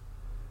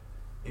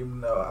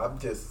 Even though I'm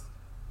just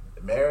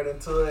married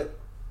into it,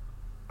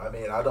 I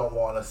mean, I don't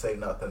want to say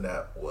nothing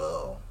that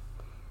will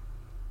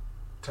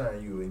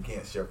turn you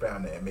against your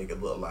family and make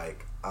it look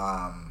like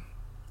I'm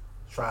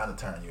trying to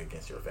turn you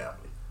against your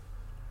family.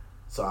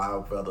 So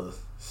I'd rather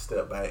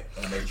step back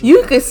and let you.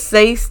 You could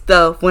say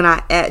stuff when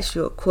I ask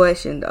you a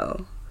question,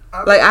 though.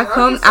 I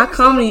come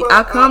to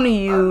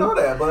you. I know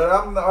that, but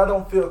I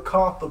don't feel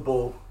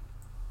comfortable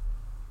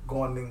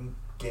going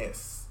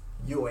against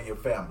you and your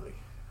family.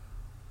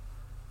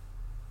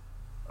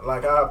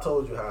 Like I've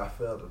told you how I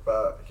felt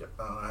about your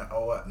aunt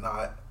or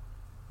whatnot,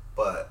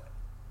 but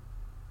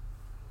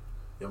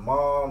your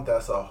mom,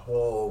 that's a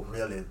whole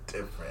really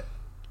different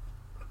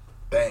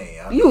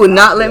thing. You would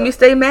not let me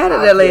stay mad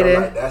at that lady.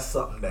 Like that's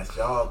something that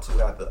y'all two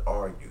have to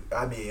argue.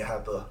 I mean, you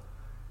have to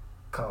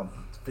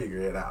come figure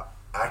it out.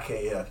 I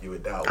can't help you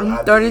with that.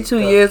 I'm 32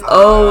 years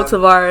old,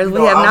 Tavares.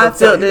 We have not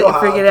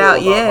figured it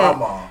out yet. My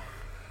mom,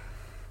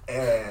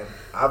 and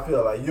I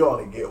feel like you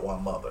only get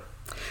one mother.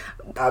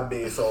 I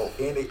mean, so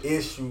any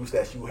issues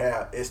that you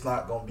have, it's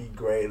not gonna be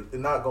great. It's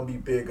not gonna be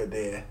bigger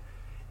than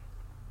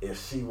if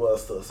something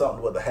was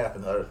to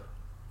happen to her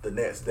the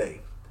next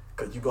day,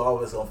 because you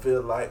always gonna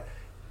feel like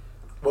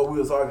what we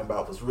was arguing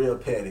about was real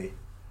petty,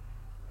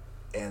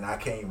 and I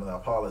can't even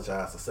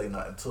apologize to say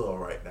nothing to her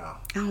right now.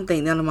 I don't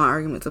think none of my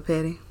arguments are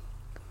petty.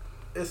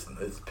 It's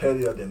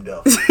pettier than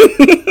death.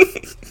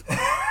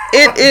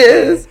 It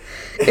is.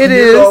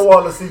 You don't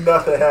want to see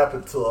nothing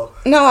happen to her.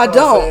 No, I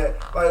don't.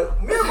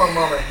 Like, me and my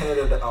mama had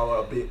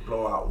a big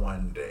blowout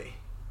one day.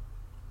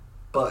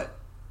 But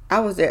I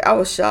was there. I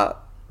was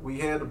shocked. We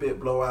had a big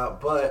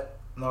blowout, but,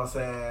 you know what I'm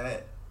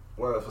saying?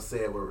 Whatever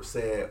was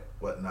said,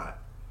 whatnot.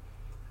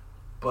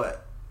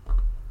 But,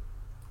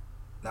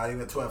 not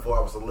even 24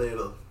 hours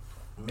later,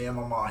 me and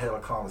my mom had a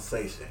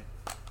conversation.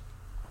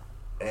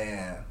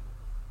 And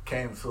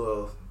came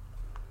to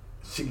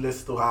she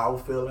listened to how I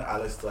was feeling. I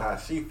listened to how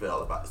she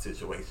felt about the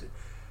situation.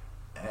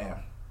 And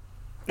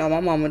no, my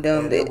mama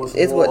done it.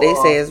 It's what they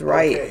say is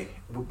right. Okay,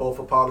 we both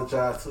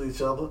apologized to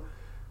each other,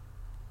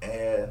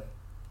 and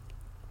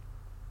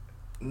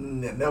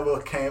it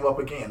never came up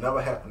again.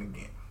 Never happened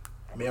again.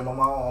 Me and my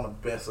mom are on the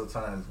best of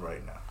terms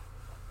right now.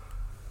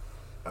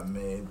 I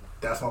mean,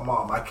 that's my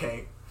mom. I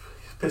can't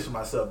picture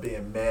myself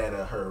being mad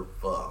at her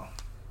for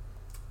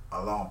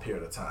a long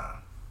period of time.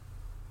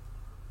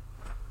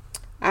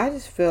 I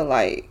just feel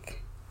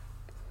like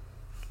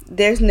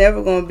there's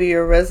never going to be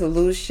a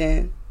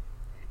resolution.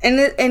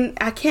 And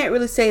I can't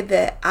really say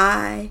that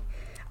I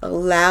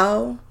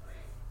allow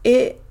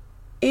it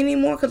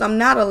anymore, because I'm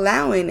not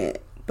allowing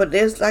it. But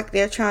there's like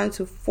they're trying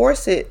to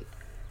force it.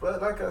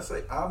 But like I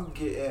say, I'm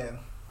getting,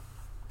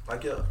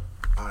 like your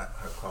aunt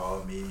have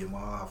called me, your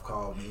mom have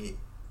called me.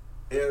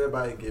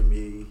 Everybody give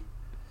me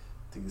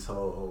these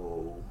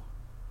whole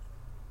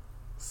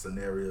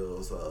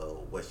scenarios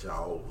of what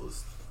y'all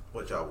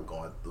were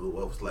going through,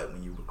 what it was like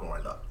when you were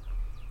growing up.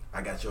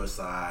 I got your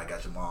side, I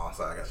got your mom's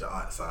side, I got your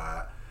aunt's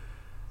side.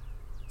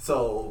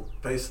 So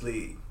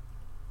basically,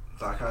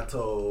 like I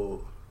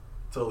told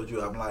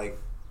you, I'm like,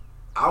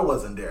 I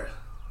wasn't there.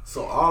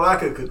 So all I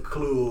could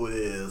conclude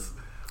is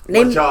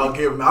what y'all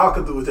give me. All I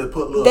could do is just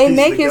put little pieces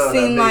together. They make it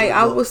seem like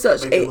I was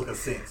such a.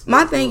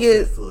 My thing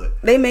is,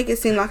 they make it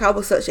seem like I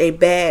was such a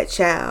bad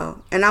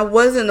child, and I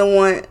wasn't the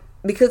one,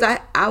 because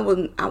I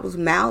was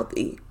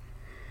mouthy.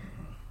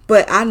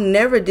 But I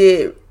never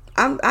did.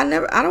 I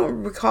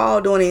don't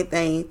recall doing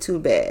anything too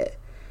bad.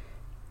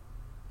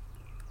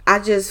 I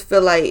just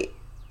feel like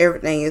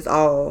everything is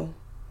all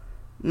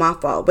my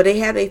fault. But they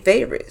have their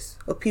favorites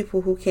of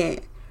people who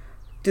can't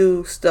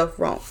do stuff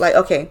wrong. Like,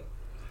 okay.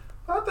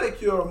 I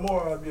think you're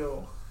more of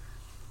your.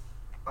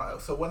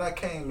 So when I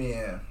came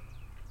in,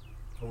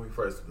 when we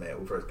first met,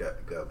 we first got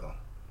together.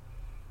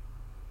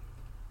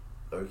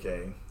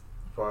 Okay,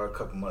 for a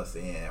couple months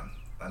in,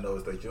 I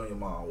noticed that you and your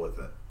mom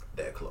wasn't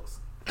that close.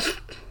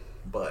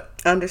 But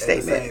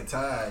understatement. At the same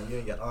time, you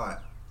and your aunt,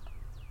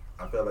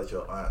 I felt like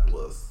your aunt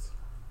was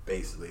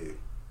basically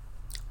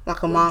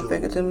like a mom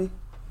figure to me.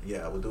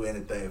 Yeah, would do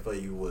anything for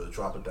you. Would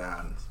drop it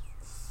down.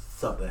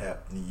 Something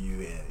happened to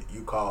you, and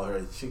you call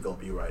her, she gonna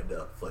be right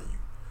there for you.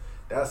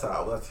 That's the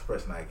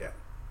impression I got.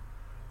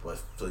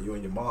 But so you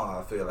and your mom,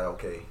 I feel like,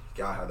 okay,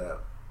 y'all have that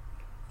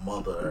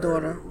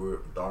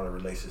daughter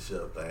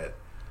relationship that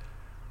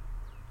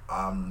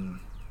I'm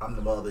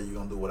the mother, you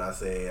gonna do what I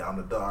say. I'm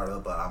the daughter,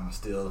 but I'm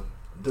still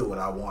do what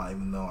I want,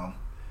 even though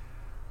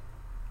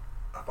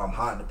if I'm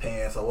hot in the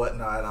pants or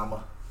whatnot, I'ma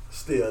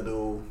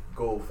still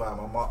go find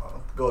my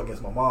mom, go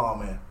against my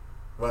mom and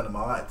run to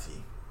my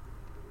auntie.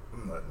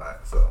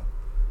 So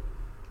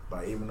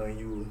Like, even though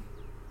you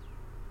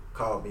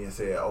called me and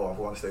said, "Oh, I'm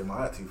going to stay with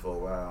my auntie for a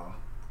while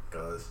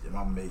because your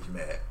mama made you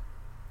mad."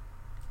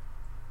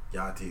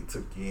 Your auntie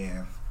took you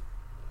in,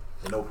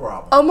 no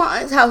problem. Oh, my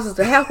aunt's house is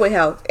the halfway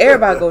house.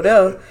 Everybody go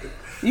there.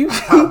 You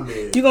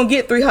gonna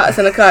get 3 hots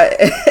in a cot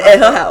at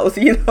her house,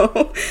 you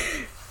know.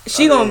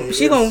 She gonna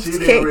didn't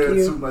kick really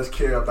you. too much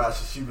care about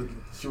you.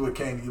 She would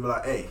came to you and be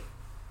like, "Hey,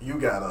 you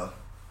gotta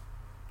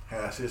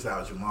hash this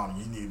out with your mom.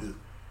 You need to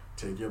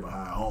take your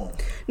behind home."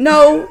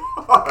 No,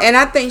 and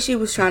I think she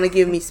was trying to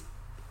give me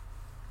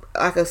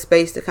like a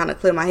space to kind of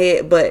clear my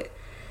head, but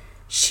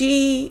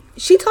she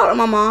talked to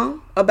my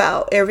mom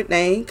about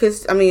everything.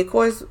 Cause I mean, of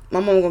course, my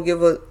mom gonna give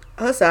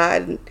her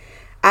side, and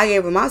I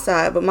gave her my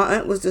side. But my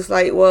aunt was just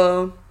like,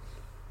 well,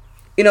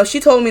 you know, she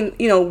told me,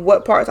 you know,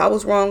 what parts I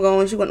was wrong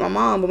on. She went to my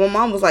mom, but my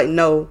mom was like,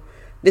 no,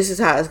 this is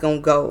how it's gonna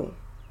go.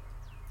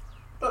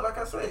 But like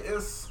I say,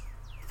 it's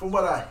from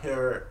what I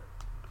heard,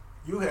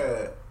 you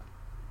had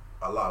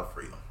a lot of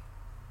freedom.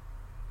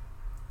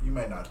 You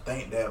may not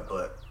think that,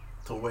 but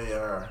to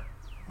where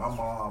my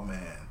mom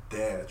and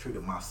dad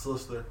treated my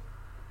sister,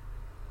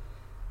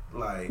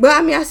 like. But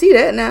I mean, I see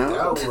that now.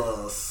 That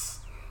was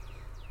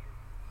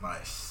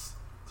nice.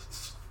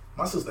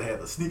 My sister had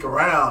to sneak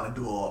around and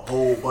do a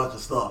whole bunch of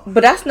stuff.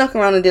 But I snuck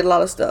around and did a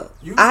lot of stuff.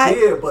 You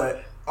did,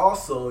 but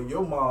also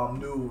your mom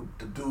knew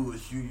the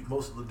dudes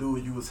most of the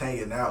dudes you was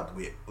hanging out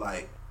with.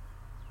 Like,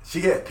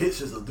 she had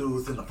pictures of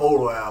dudes in the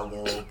photo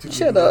album.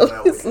 Shut up.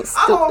 So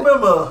I don't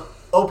remember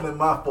opening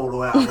my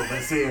photo album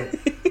and saying,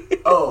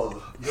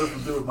 "Oh, this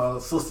is the dude my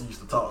sister used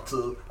to talk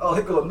to. Oh,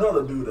 here go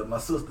another dude that my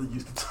sister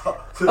used to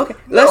talk to." Okay,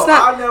 let's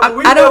not.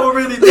 We never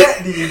really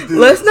met these dudes.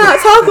 Let's not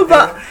talk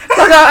about.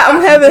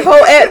 I'm having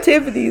whole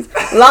activities.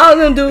 A lot of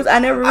them dudes I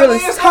never really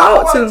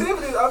talked to.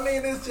 Activities. I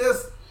mean, it's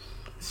just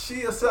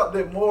she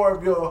accepted more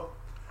of your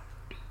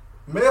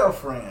male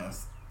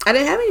friends. I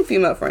didn't have any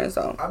female friends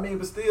though. I mean,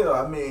 but still,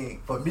 I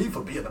mean, for me,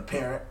 for being a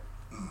parent,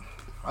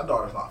 my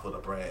daughter's not for the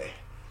brag.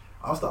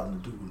 I'm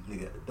starting to do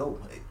nigga at the door.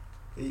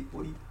 Hey,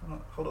 what you?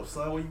 Hold up,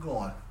 son. Where you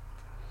going?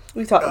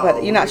 We talked about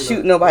it. You're not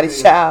shooting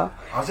nobody's child.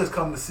 I was just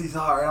coming to see.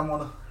 All right, I'm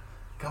gonna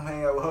come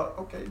hang out with her.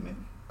 Okay,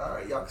 man. All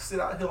right, y'all can sit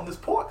out here on this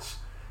porch.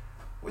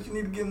 What you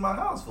need to get in my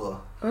house for?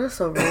 Oh, that's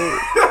so rude.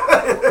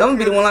 I'm gonna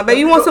be the one like,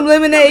 baby, you want some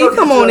lemonade?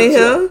 Come on in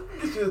here.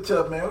 Get you a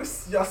cup, man.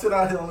 Y'all sit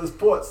out here on this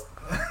porch.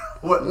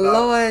 What?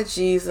 Lord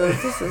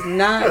Jesus, this is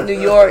not New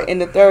York in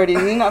the 30s.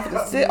 You're not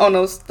gonna sit on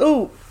no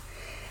stoop.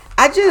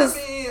 I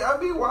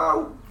mean,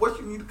 why? What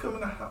you need to come in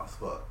the house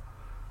for?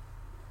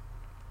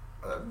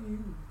 I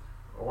mean,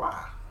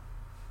 why?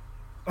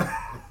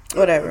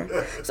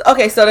 Whatever.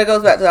 So that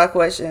goes back to our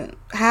question.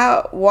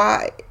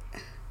 Why?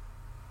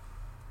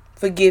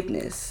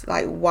 Forgiveness.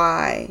 Like,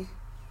 why?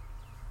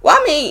 Well,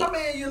 I mean,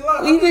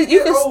 you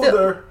can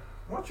older.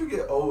 Once you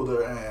get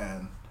older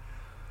and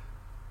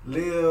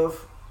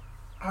live,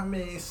 I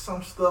mean,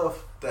 some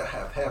stuff that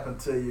have happened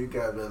to you, you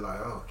gotta be like,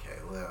 okay,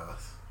 well,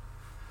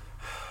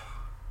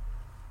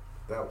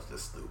 that was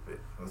just stupid.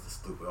 It was a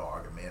stupid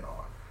argument,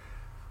 or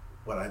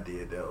what I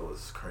did that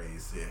was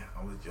crazy.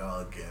 I was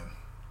young and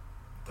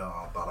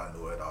dumb, thought I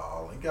knew it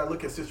all. You gotta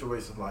look at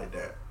situations like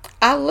that.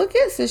 I look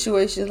at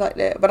situations like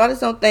that, but I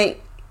just don't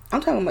think.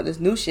 I'm talking about this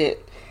new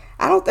shit.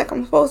 I don't think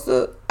I'm supposed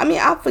to. I mean,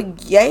 I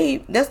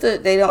forgave.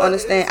 They don't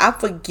understand. I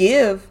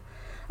forgive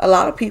a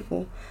lot of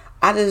people.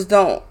 I just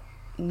don't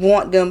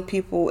want them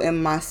people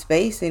in my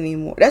space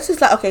anymore. That's just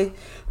like, okay,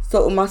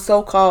 so my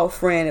so-called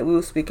friend that we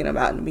were speaking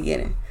about in the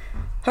beginning,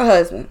 her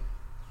husband.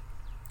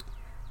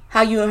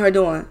 How you and her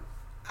doing?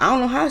 I don't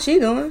know how she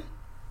doing,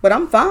 but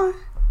I'm fine.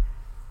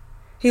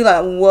 He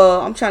like, well,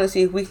 I'm trying to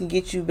see if we can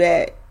get you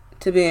back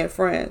to being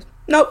friends.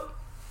 Nope.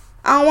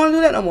 I don't want to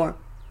do that no more.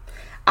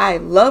 I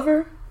love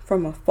her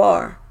from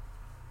afar,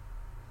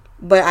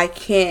 but I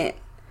can't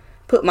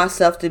put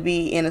myself to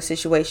be in a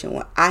situation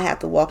where I have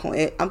to walk on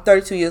it. I'm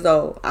 32 years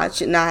old. I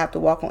should not have to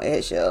walk on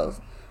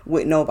eggshells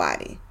with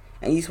nobody,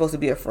 and you're supposed to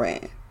be a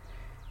friend.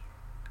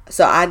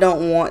 So I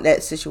don't want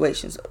that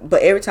situation.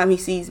 But every time he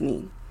sees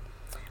me,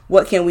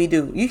 what can we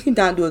do? You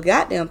cannot do a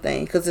goddamn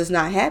thing because it's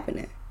not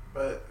happening.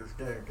 But it's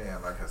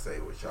again, like I say,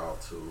 with y'all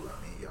too.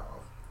 I mean,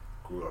 y'all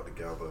grew up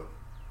together.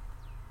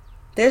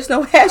 There's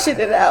no hashing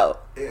it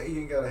out. Yeah,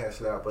 you ain't gotta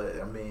hash it out, but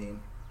I mean,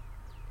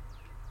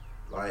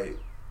 like,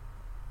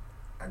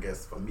 I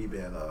guess for me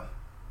being a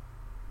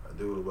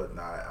dude or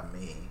whatnot, I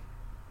mean,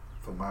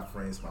 for my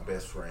friends, my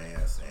best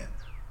friends, and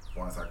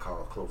ones I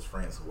call close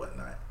friends or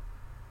whatnot,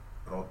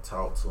 I don't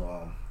talk to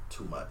them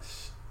too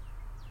much.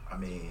 I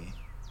mean,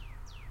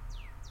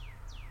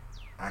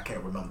 I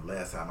can't remember the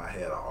last time I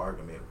had an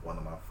argument with one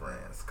of my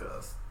friends,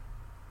 because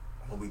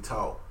when we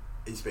talk,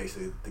 it's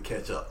basically to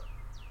catch up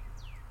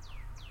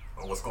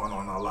on what's going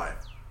on in our life.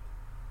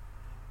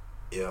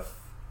 If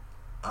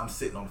I'm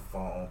sitting on the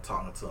phone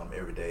talking to them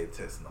every day,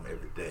 texting them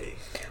every day,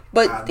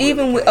 but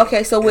even with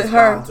with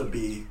her, bound to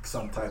be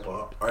some type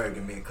of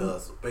argument,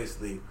 because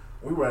basically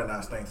we run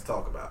out of things to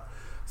talk about.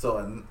 So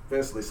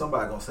eventually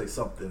somebody gonna say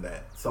something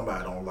that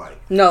somebody don't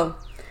like. No,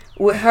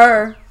 with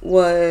her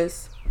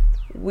was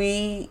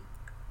we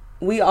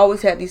we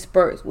always had these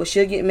spurts where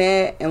she'll get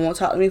mad and won't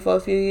talk to me for a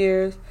few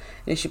years,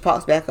 then she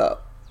pops back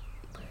up.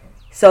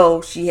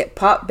 So she had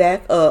popped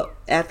back up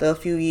after a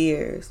few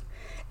years,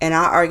 and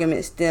our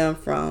argument stemmed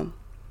from,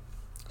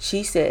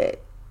 she said,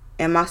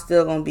 am I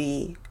still going to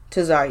be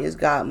Tazaria's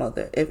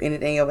godmother if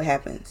anything ever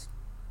happens?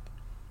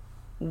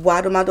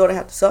 Why do my daughter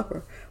have to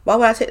suffer? Why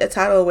would I take that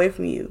title away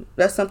from you?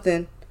 That's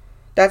something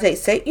that I take,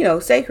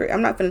 sacred.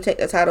 I'm not going to take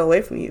that title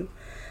away from you.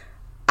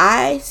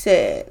 I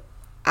said,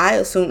 I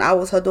assumed I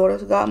was her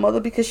daughter's godmother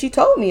because she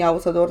told me I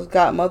was her daughter's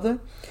godmother.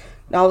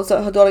 And all of a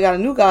sudden, her daughter got a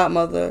new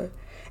godmother,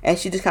 and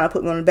she just kind of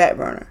put me on the back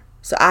burner.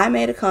 So I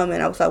made a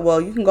comment. I was like, well,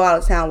 you can go out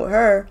of town with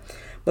her,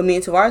 but me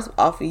and Tavares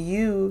offer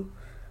you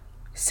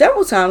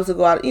several times to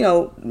go out,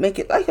 make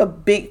it like a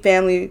big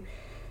family,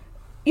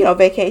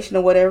 vacation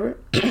or whatever.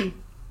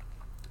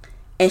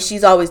 And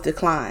she's always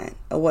declined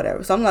or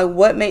whatever. So I'm like,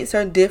 what makes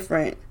her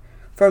different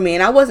for me?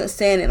 And I wasn't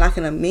saying it like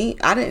in a mean,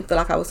 I didn't feel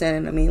like I was saying it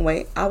in a mean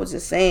way. I was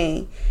just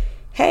saying,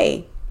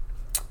 hey,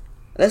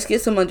 let's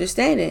get some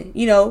understanding.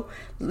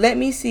 Let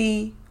me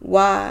see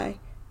why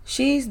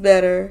she's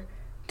better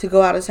to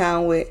go out of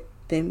town with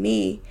than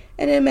me.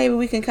 And then maybe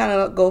we can kind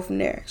of go from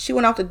there. She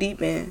went off the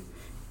deep end,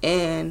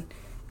 and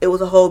it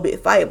was a whole big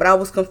fight. But I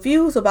was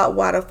confused about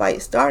why the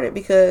fight started,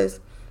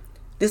 because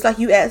just like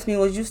you asked me,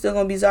 was you still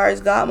going to be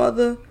Zari's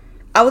godmother?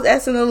 I was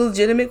asking a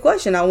legitimate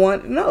question. I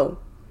wanted to know.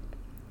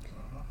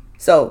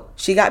 So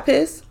she got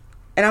pissed,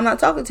 and I'm not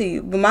talking to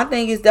you. But my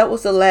thing is, that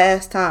was the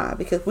last time,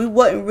 because we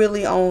wasn't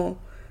really on,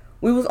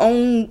 we was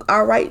on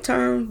our right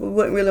terms. We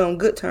wasn't really on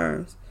good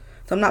terms.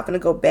 So I'm not going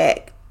to go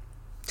back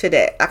to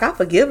that. Like, I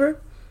forgive her.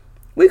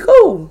 We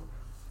cool.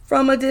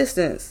 From a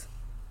distance.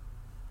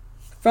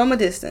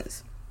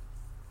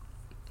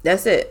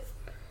 That's it.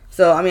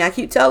 So, I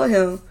keep telling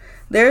him,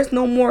 there's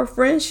no more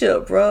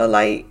friendship, bro.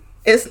 Like,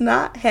 it's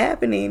not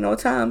happening no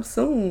time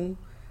soon.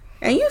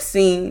 And you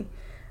seen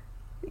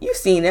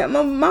that.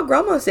 My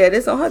grandma said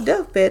this on her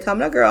deathbed time.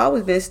 That girl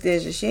always been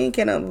stingy. She ain't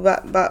care nothing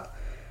about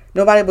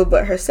nobody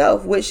but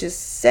herself, which is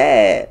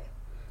sad,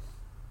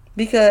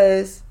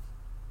 because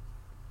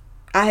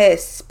I had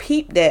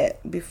peeped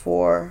that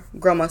before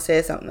grandma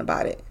said something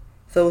about it.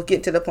 So it was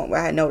getting to the point where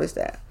I had noticed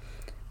that.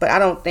 But I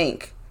don't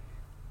think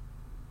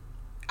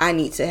I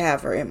need to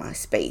have her in my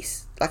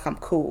space. Like, I'm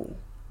cool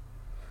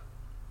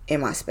in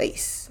my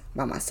space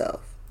by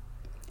myself.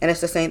 And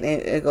it's the same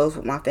thing. It goes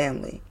with my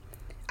family.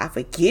 I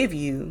forgive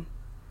you,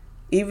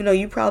 even though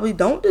you probably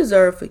don't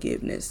deserve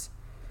forgiveness.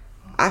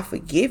 I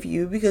forgive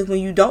you, because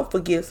when you don't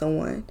forgive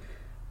someone,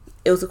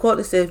 it was a quote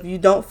that says, if you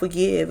don't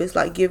forgive, it's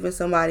like giving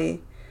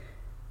somebody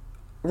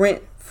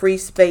rent-free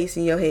space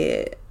in your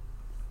head.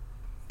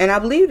 And I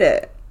believe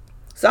that.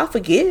 So I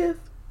forgive.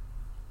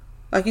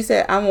 Like you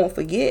said, I won't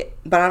forget,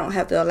 but I don't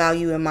have to allow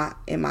you in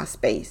my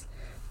space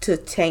to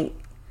taint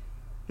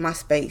my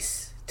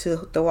space, to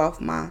throw off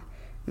my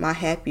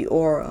happy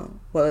aura,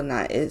 whether or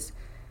not it's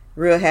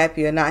real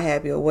happy or not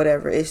happy or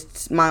whatever.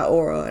 It's my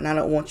aura, and I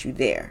don't want you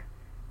there.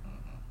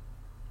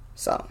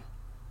 So,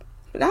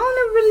 but I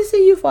don't ever really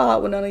see you fall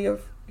out with none of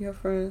your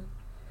friends.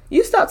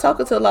 You stop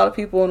talking to a lot of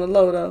people on the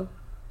low, though.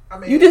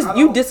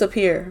 You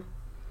disappear.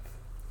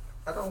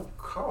 I don't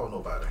call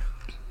nobody.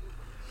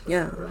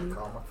 Yeah. I really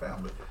call my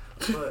family.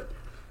 But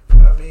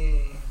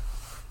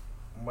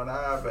when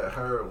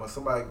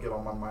somebody get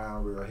on my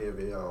mind real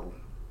heavy,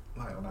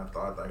 when I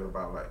start thinking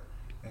about, like,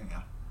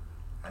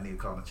 I need to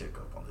call and check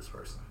up on this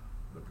person,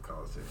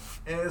 because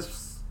and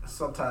it's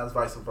sometimes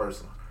vice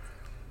versa.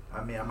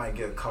 I might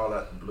get a call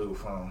out the blue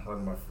from one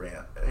of my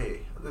friends.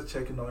 Hey, I'm just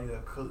checking on you,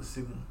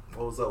 see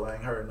what was up. I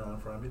ain't heard nothing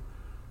from you.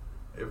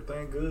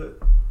 Everything good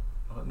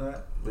or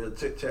not? We'll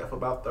chit chat for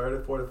about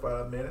 30,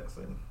 45 minutes,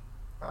 and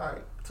all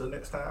right, till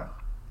next time,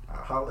 I'll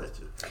holler at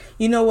you.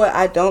 You know what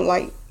I don't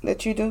like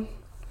that you do?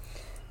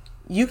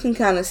 You can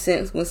kind of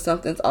sense when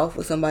something's off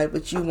with somebody,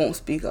 but you won't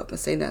speak up and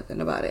say nothing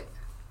about it.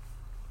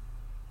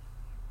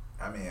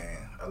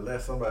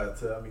 Unless somebody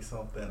tell me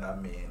something, I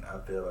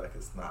feel like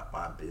it's not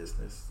my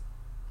business.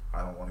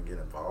 I don't want to get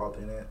involved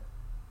in it.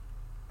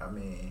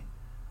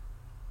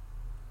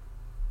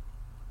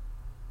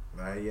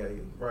 Yeah,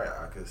 you're right.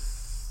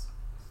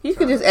 You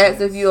could just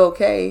ask if you're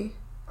okay.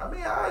 I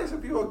ask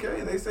if you're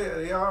okay. They say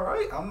they all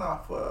right. I'm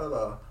not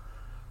for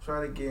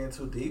trying to get in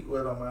too deep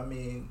with them.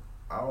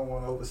 I don't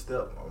want to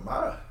overstep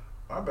my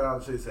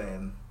boundaries,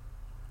 and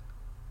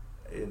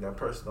that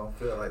person don't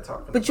feel like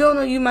talking. But you don't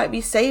know, you might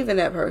be saving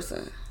that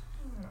person.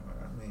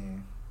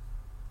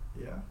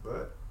 Yeah,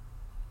 but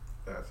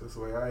that's just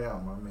the way I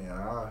am.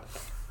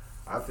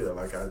 I feel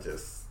like I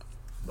just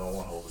don't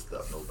want to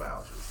overstep no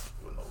boundaries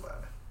with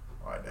nobody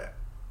like that.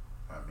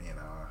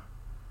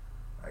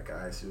 Like,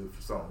 I ask you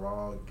if something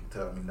wrong, you can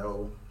tell me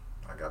no.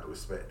 I got to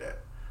respect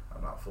that.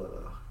 I'm not for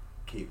to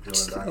keep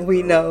doing that.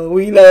 We know.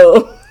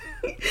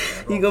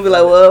 You gonna be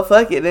like, well,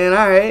 fuck it then,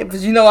 alright.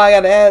 But I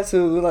got an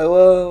attitude. Like,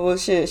 well,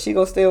 shit, she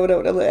gonna stay over there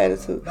with that little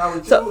attitude. Now,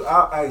 with you,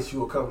 I'll ask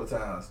you a couple of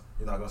times.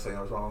 You're not gonna say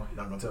what's wrong. You're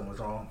not gonna tell me what's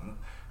wrong.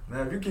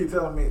 Now, if you keep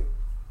telling me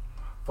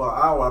for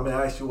an hour,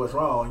 I ask you what's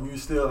wrong, you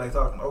still ain't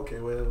talking. Okay,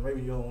 well,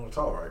 maybe you don't want to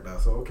talk right now.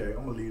 So, okay,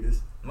 I'm gonna leave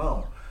this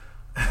alone.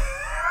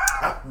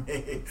 I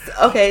mean,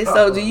 okay,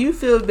 so do you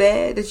feel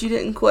bad that you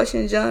didn't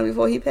question John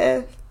before he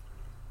passed?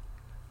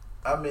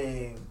 I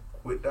mean,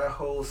 with that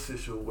whole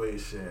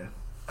situation,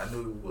 I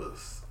knew he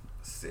was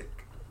sick.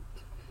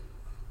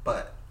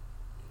 But,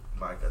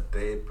 like a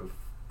day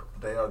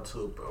or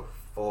two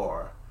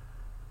before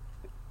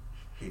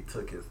he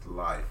took his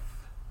life,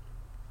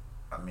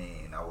 I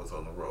mean, I was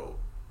on the road.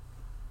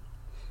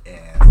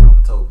 And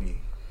someone told me,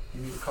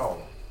 you need to call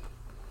him.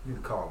 You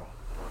need to call him.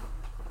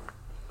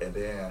 And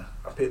then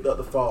I picked up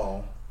the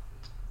phone,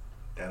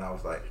 and I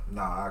was like,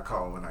 nah, I'll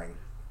call him when I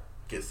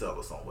get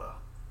settled somewhere.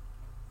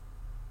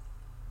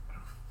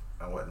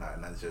 And whatnot,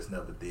 and I just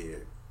never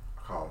did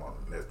call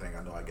him. Next thing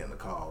I know, I get in the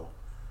call,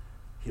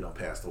 he done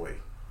passed away.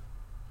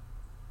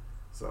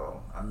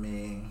 So, I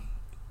mean,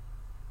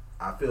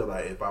 I feel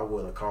like if I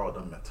would have called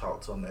him and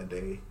talked to him that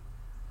day,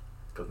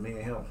 because me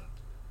and him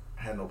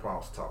had no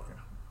problems talking.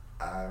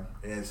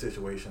 In a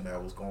situation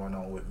that was going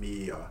on with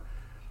me, or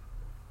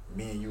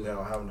me and you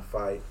having a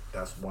fight,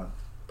 that's one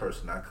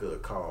person I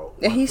could call.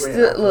 And he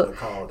still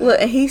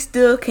and he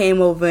still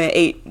came over and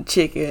ate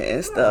chicken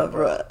and stuff,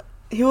 bro.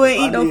 He wouldn't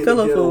eat no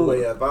filler food.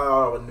 If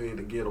I ever needed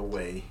to get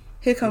away,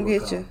 he'll come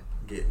get you.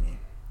 Get me.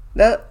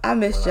 I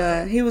miss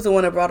John. He was the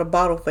one that brought a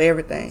bottle for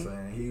everything. You know what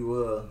I'm saying? He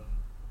was.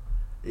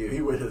 If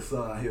he with his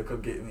son, he'll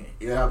come get me.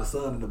 He'll have the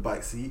son in the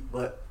back seat,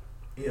 but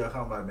he'll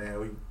come like,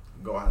 man, we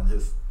go out and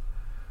just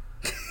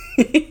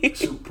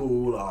shoot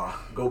pool or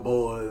go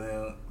bowl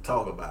and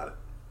talk about it.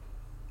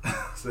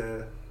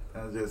 So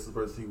that's just the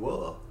person he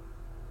was.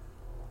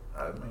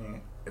 I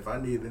mean, if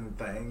I needed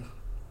anything,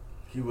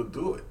 he would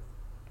do it.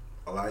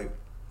 Like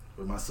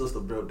when my sister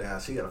broke down,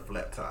 she had a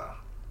flat tire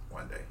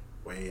one day,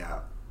 way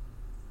out,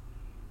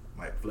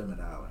 like Fleming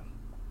Island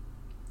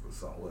or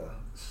somewhere.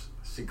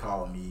 She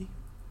called me,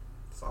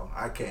 so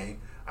I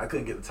came. I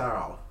couldn't get the tire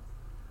off.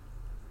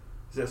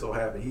 Just so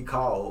happened he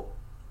called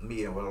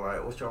me and was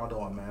like, "What y'all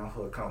doing, man?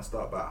 For come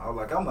stop by." I was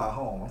like, "I'm not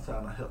home. I'm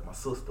trying to help my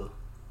sister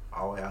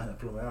all the way out here in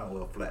Fleming Island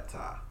with a flat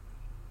tire."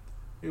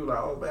 He was like,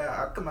 "Oh man,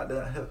 I'll come out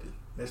there and help you."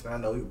 Next thing I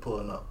know, he was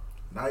pulling up.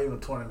 Not even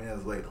 20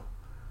 minutes later,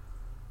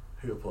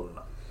 he was pulling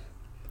up.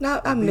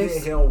 No, I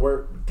miss. Me and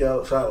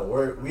him try to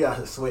work. We out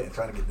here sweating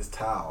trying to get this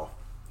tire off.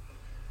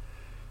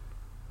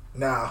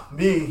 Now,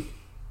 me,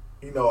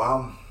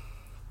 I'm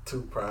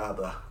too proud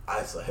to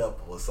ice a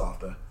helper or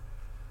something.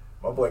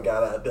 My boy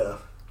got out there,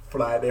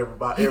 flying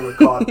every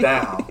car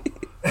down.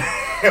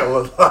 It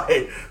was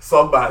like,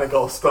 somebody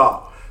go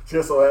stop.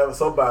 Just so having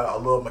a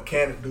little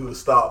mechanic dude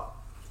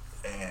stop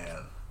and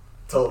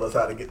told us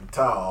how to get the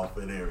tire off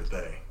and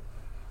everything.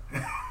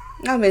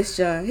 I miss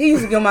John. He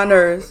used to get on my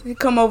nerves. He'd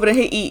come over there,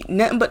 he'd eat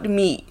nothing but the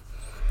meat.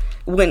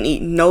 Wouldn't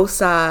eat no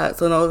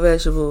sides or no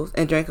vegetables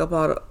and drink up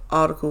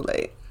all the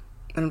Kool-Aid.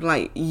 And I'm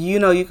like,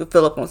 you could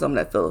fill up on some of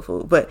that filler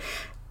food. But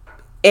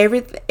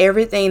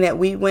everything that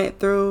we went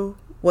through,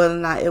 whether or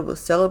not it was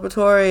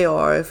celebratory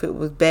or if it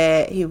was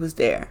bad, he was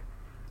there.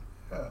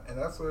 Yeah, and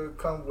that's what it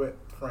comes with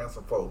friends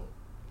and folk.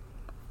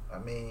 I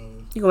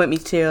mean, you gonna make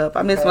me tear up.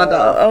 I miss my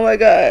dog. Oh my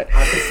God.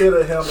 I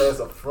consider him as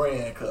a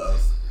friend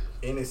because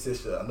any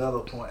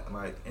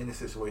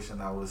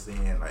situation I was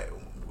in, like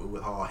we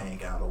would all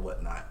hang out or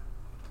whatnot,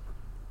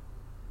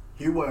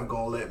 he wasn't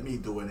gonna let me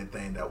do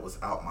anything that was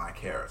out my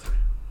character.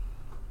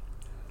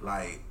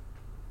 Like,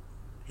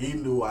 he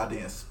knew I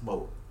didn't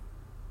smoke,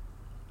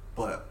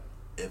 but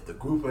if the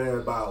group of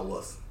everybody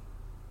was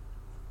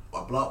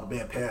a blunt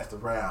being passed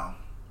around,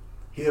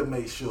 he'll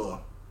make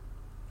sure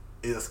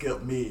it'll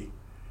skip me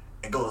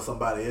and go to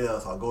somebody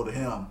else or go to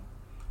him.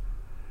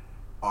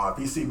 Or if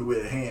he see me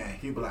with a hand,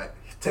 he be like,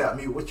 tap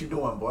me, "What you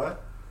doing, boy?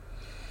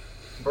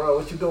 Bro,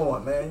 what you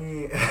doing, man?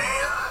 You ain't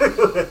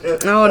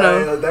oh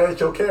no, that ain't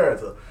your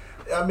character."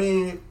 I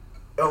mean,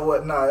 or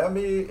whatnot. I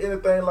mean,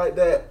 anything like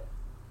that,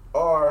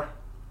 or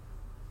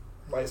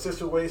like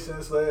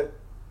situations that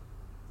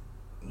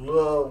we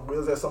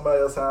was at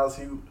somebody else's house.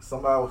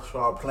 Somebody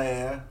was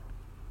playing.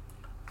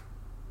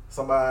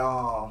 Somebody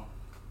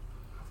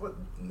what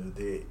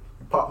did?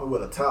 He popped me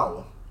with a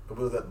towel. It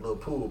was at the little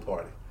pool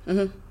party.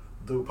 Mm-hmm.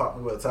 Dude popped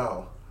me with a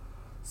towel.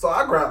 So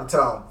I grabbed the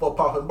towel for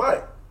popping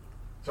bite.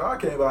 John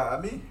came by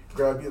at me,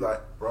 grabbed me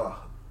like, "Bruh,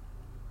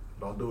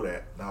 don't do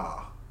that.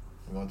 Nah,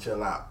 we're gonna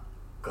chill out.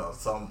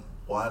 Cause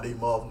one of these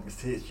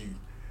motherfuckers hit you,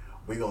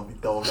 we gonna be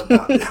throwing them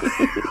out there."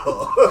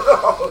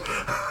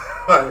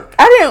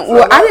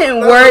 I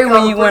didn't worry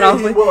when you went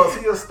off with.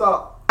 He'll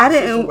stop. I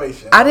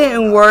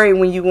didn't worry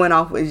when you went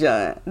off with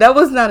John. That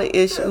was not an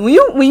issue.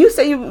 When you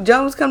say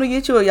John was coming to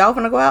get you or y'all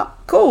finna go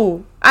out,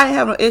 cool. I didn't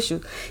have no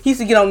issue. He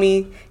used to get on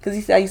me because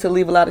he said I used to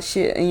leave a lot of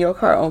shit in your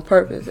car on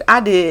purpose. I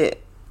did.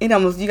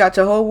 You got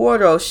your whole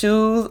wardrobe,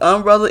 shoes,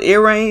 umbrella,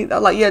 earrings. I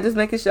was like, yeah, just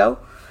make it show.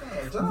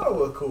 Man, John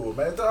was cool,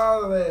 man.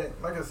 John,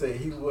 like I said,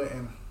 he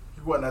wasn't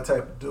that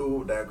type of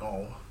dude that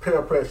gonna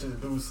peer pressure to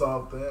do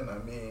something. I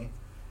mean,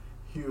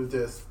 he was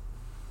just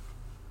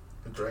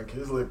drink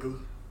his liquor.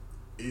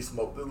 He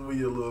smoked his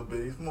weed a little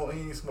bit. He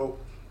ain't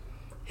smoked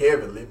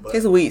heavily, but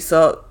his weed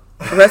sucked.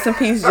 Rest in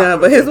peace, John.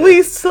 But his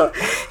weed sucked.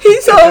 He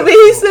told me,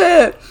 he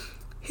said,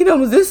 He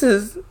knows this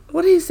is,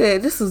 what he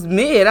said, this is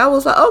mid. I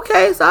was like,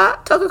 okay. So I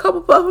took a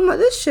couple puffs. I'm like,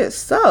 this shit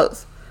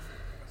sucks.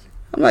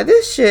 I'm like,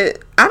 this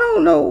shit, I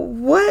don't know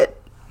what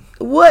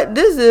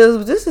this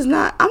is. This is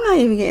not, I'm not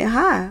even getting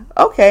high.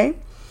 Okay.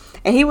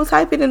 And he was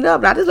hyping it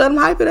up. And I just let him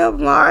hype it up.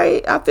 I'm like, all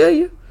right, I feel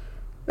you.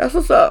 That's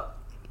what's up.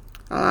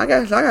 I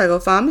guess I gotta go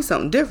find me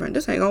something different.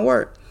 This ain't gonna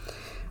work.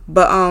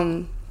 But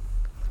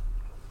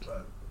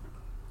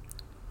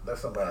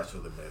that's somebody I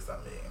should have missed.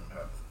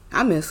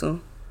 I miss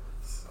him.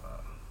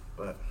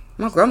 But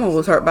my grandma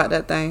was hurt about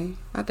that thing.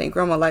 I think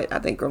grandma had a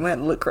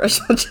little crush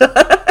on John.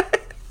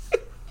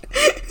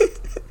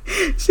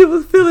 She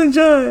was feeling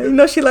John. You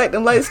know she liked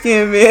them light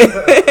skinned men.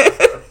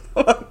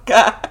 Oh my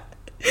God.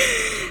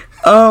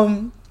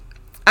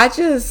 I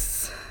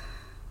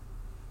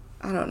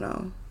don't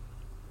know.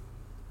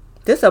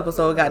 This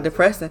episode got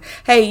depressing.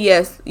 Hey,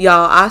 yes,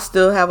 y'all, I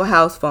still have a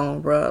house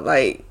phone, bro.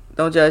 Like,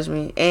 don't judge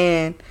me.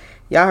 And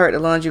y'all heard the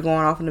laundry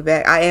going off in the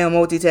back. I am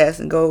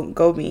multitasking.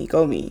 Go me.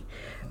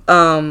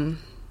 I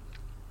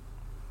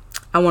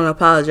want to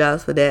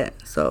apologize for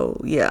that. So,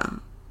 yeah,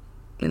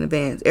 in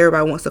advance.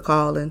 Everybody wants to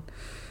call, and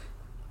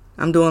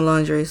I'm doing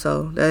laundry,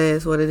 so that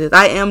is what it is.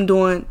 I am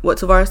doing what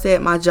Tavar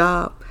said, my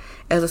job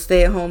as a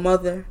stay-at-home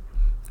mother.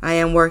 I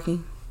am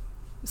working.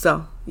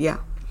 So, yeah.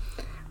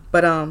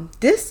 But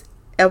this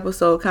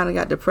episode kind of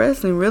got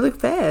depressing really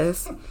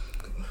fast.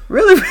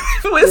 Really,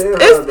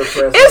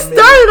 it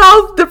started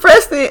off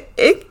depressing.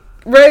 It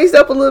raised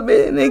up a little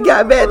bit, and it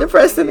got back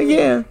depressing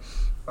again.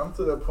 I'm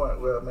to the point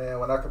where, man,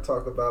 when I can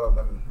talk about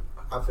him,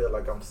 I feel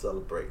like I'm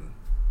celebrating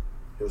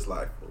his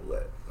life or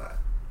whatnot.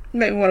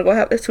 Made me want to go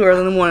have. It's too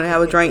early in the morning to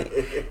have a drink.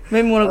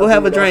 Made me want to go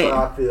have a drink. That's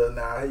how I feel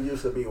now. He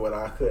used to be what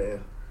I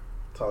couldn't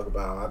talk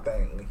about. I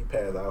think when he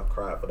passed, I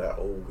cried for that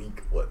whole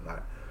week,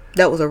 whatnot.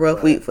 That was a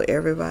rough week for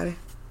everybody.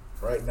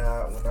 Right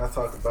now, when I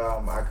talk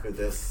about him, I could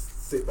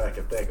just sit back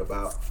and think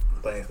about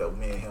things that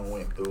me and him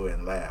went through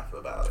and laugh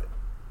about it.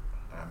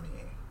 I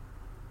mean,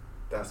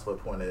 that's what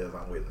point it is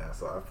I'm with now.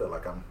 So I feel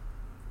like I'm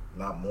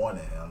not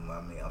mourning him. I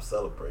mean, I'm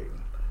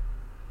celebrating.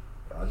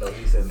 I know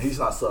he's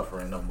not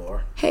suffering no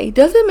more. Hey,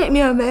 does it make me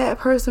a mad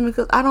person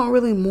because I don't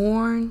really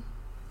mourn?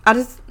 I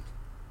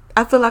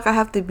feel like I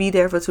have to be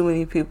there for too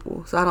many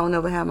people, so I don't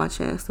never have my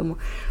chance to mourn.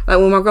 Like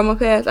when my grandma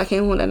passed, I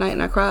came home that night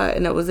and I cried,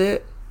 and that was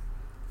it.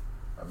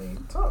 I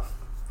mean, tough.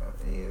 I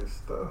mean, it's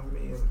tough. I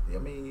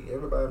mean,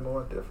 everybody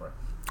more different.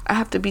 I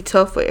have to be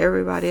tough for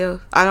everybody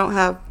else. I don't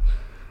have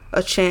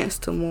a chance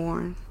to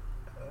mourn.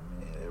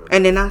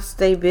 And then I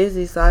stay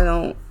busy so I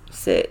don't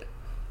sit.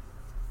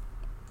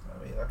 I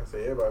mean, like I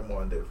say, everybody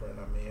more different.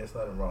 I mean, there's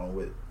nothing wrong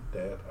with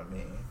that. I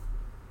mean,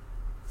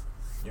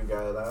 you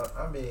got it out.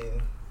 I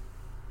mean,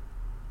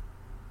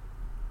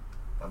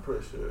 I'm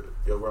pretty sure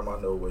your grandma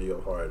knows where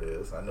your heart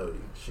is. I know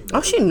you.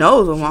 She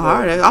knows where my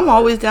heart is. I'm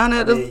always down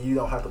there. You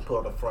don't have to put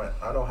on the front.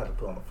 I don't have to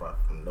put on the front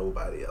for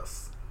nobody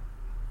else.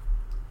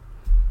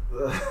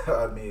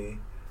 I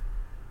mean,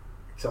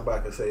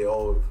 somebody could say,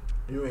 "Oh,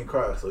 you ain't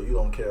cry, so you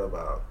ain't care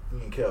about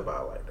it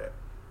like that."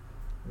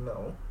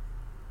 No,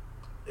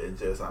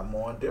 it's just I'm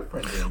more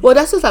different. Well,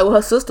 that's just like with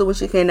her sister when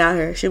she came down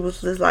here. She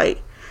was just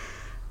like,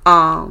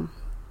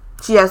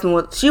 she asked me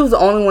what. She was the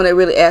only one that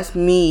really asked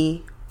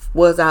me,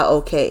 was I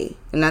okay?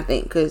 And I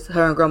think because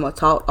her and grandma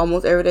talked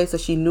almost every day, so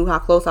she knew how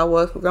close I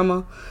was with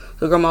grandma.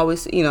 So grandma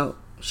always, she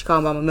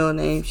called me by my middle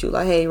name. She was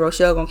like, "Hey,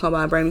 Rochelle gonna come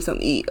by and bring me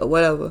something to eat or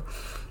whatever."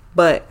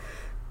 But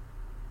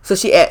so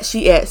she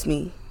asked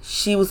me.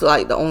 She was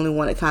like the only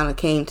one that kind of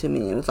came to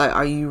me and was like,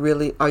 are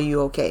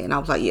you okay? And I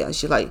was like, yeah. And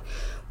she's like,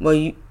 well,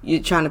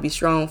 you're trying to be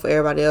strong for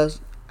everybody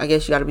else. I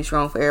guess you got to be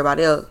strong for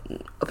everybody else,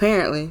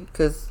 apparently,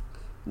 because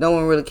no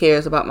one really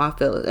cares about my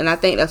feelings. And I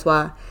think that's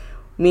why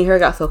me and her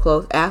got so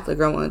close after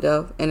grandma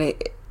death. And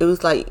it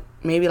was like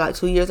maybe like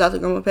 2 years after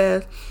grandma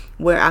passed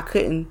where I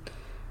couldn't,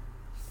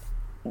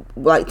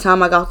 like,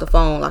 time I got off the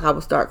phone, like I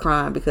would start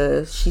crying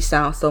because she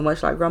sounds so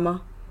much like grandma.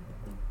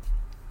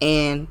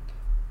 And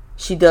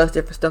she does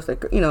different stuff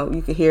that,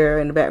 you can hear her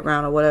in the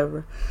background or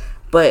whatever.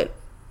 But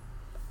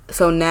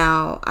so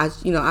now I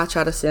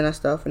try to send her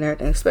stuff and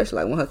everything, especially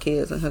like when her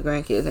kids and her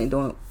grandkids ain't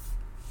doing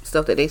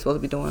stuff that they supposed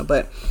to be doing.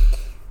 But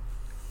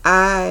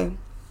I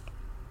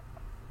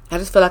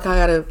just feel like I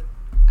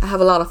have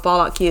a lot of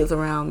fallout kids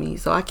around me,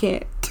 so I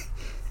can't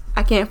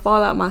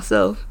fall out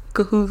myself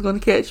because who's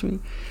gonna catch me?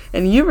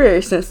 And you're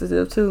very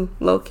sensitive too,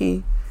 low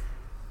key.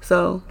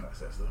 So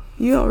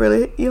you don't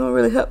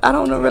really help. I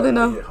don't really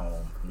know. Get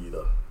home, you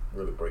to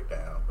really break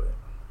down, but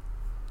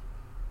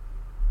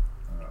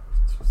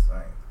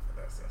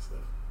that's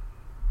sensitive.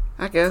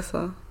 I guess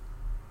so.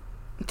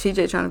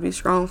 TJ trying to be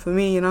strong for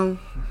me, and I'm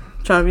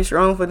trying to be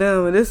strong for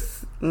them. And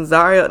this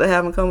Zari up there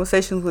having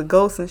conversations with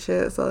ghosts and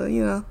shit.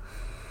 So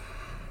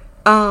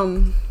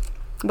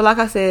but like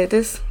I said,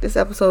 this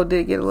episode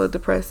did get a little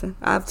depressing.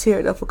 I've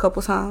teared up a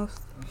couple times.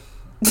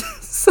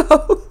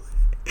 So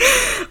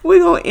we're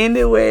gonna end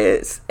it where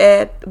it's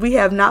at. We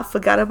have not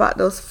forgot about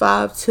those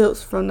 5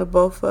 tips from the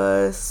both of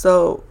us.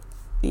 So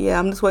yeah,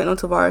 I'm just waiting on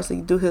Tavares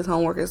to do his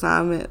homework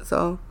assignment.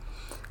 So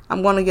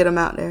I'm gonna get him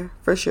out there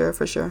for sure.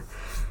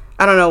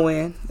 I don't know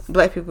when.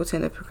 Black people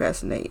tend to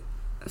procrastinate,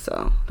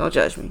 so don't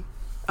judge me.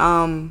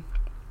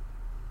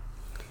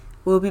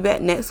 We'll be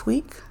back next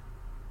week,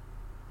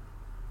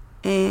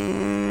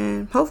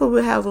 and hopefully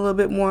we'll have a little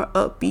bit more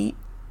upbeat,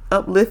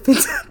 uplifting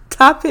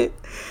topic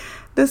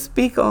to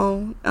speak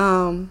on.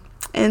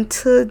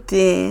 Until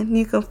then,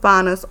 you can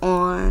find us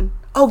on.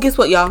 Oh, guess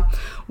what, y'all?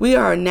 We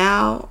are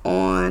now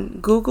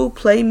on Google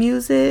Play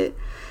Music,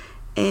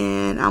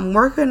 and I'm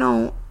working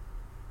on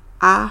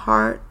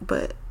iHeart,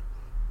 but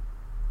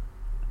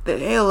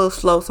they're a little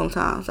slow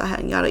sometimes. I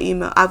haven't got an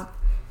email. I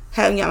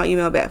haven't got my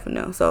email back from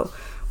them. So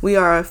we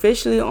are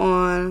officially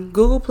on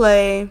Google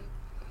Play.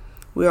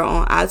 We are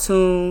on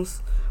iTunes.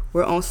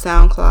 We're on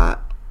SoundCloud.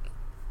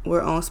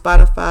 We're on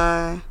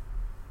Spotify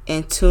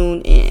and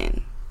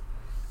TuneIn.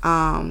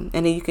 And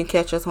then you can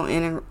catch us on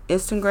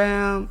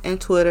Instagram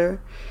and Twitter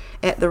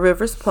at The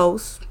Rivers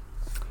Post.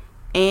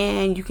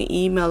 And you can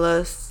email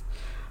us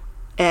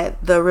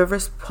at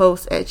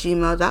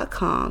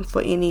theriverspost@gmail.com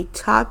for any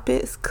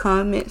topics,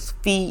 comments,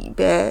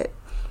 feedback,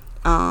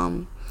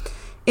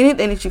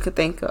 anything that you could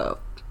think of.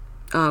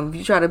 If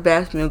you try to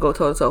bash me and go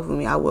toe to toe with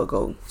me, I will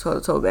go toe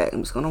to toe back.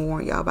 I'm just gonna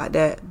warn y'all about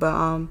that.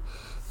 But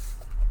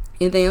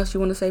anything else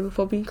you want to say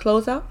before we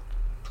close out?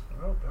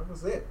 Oh, that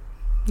was it.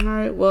 All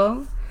right.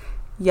 Well,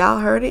 y'all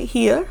heard it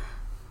here.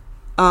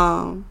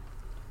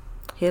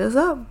 Hit us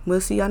up. We'll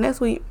see y'all next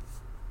week.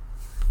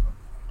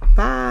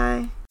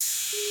 Bye.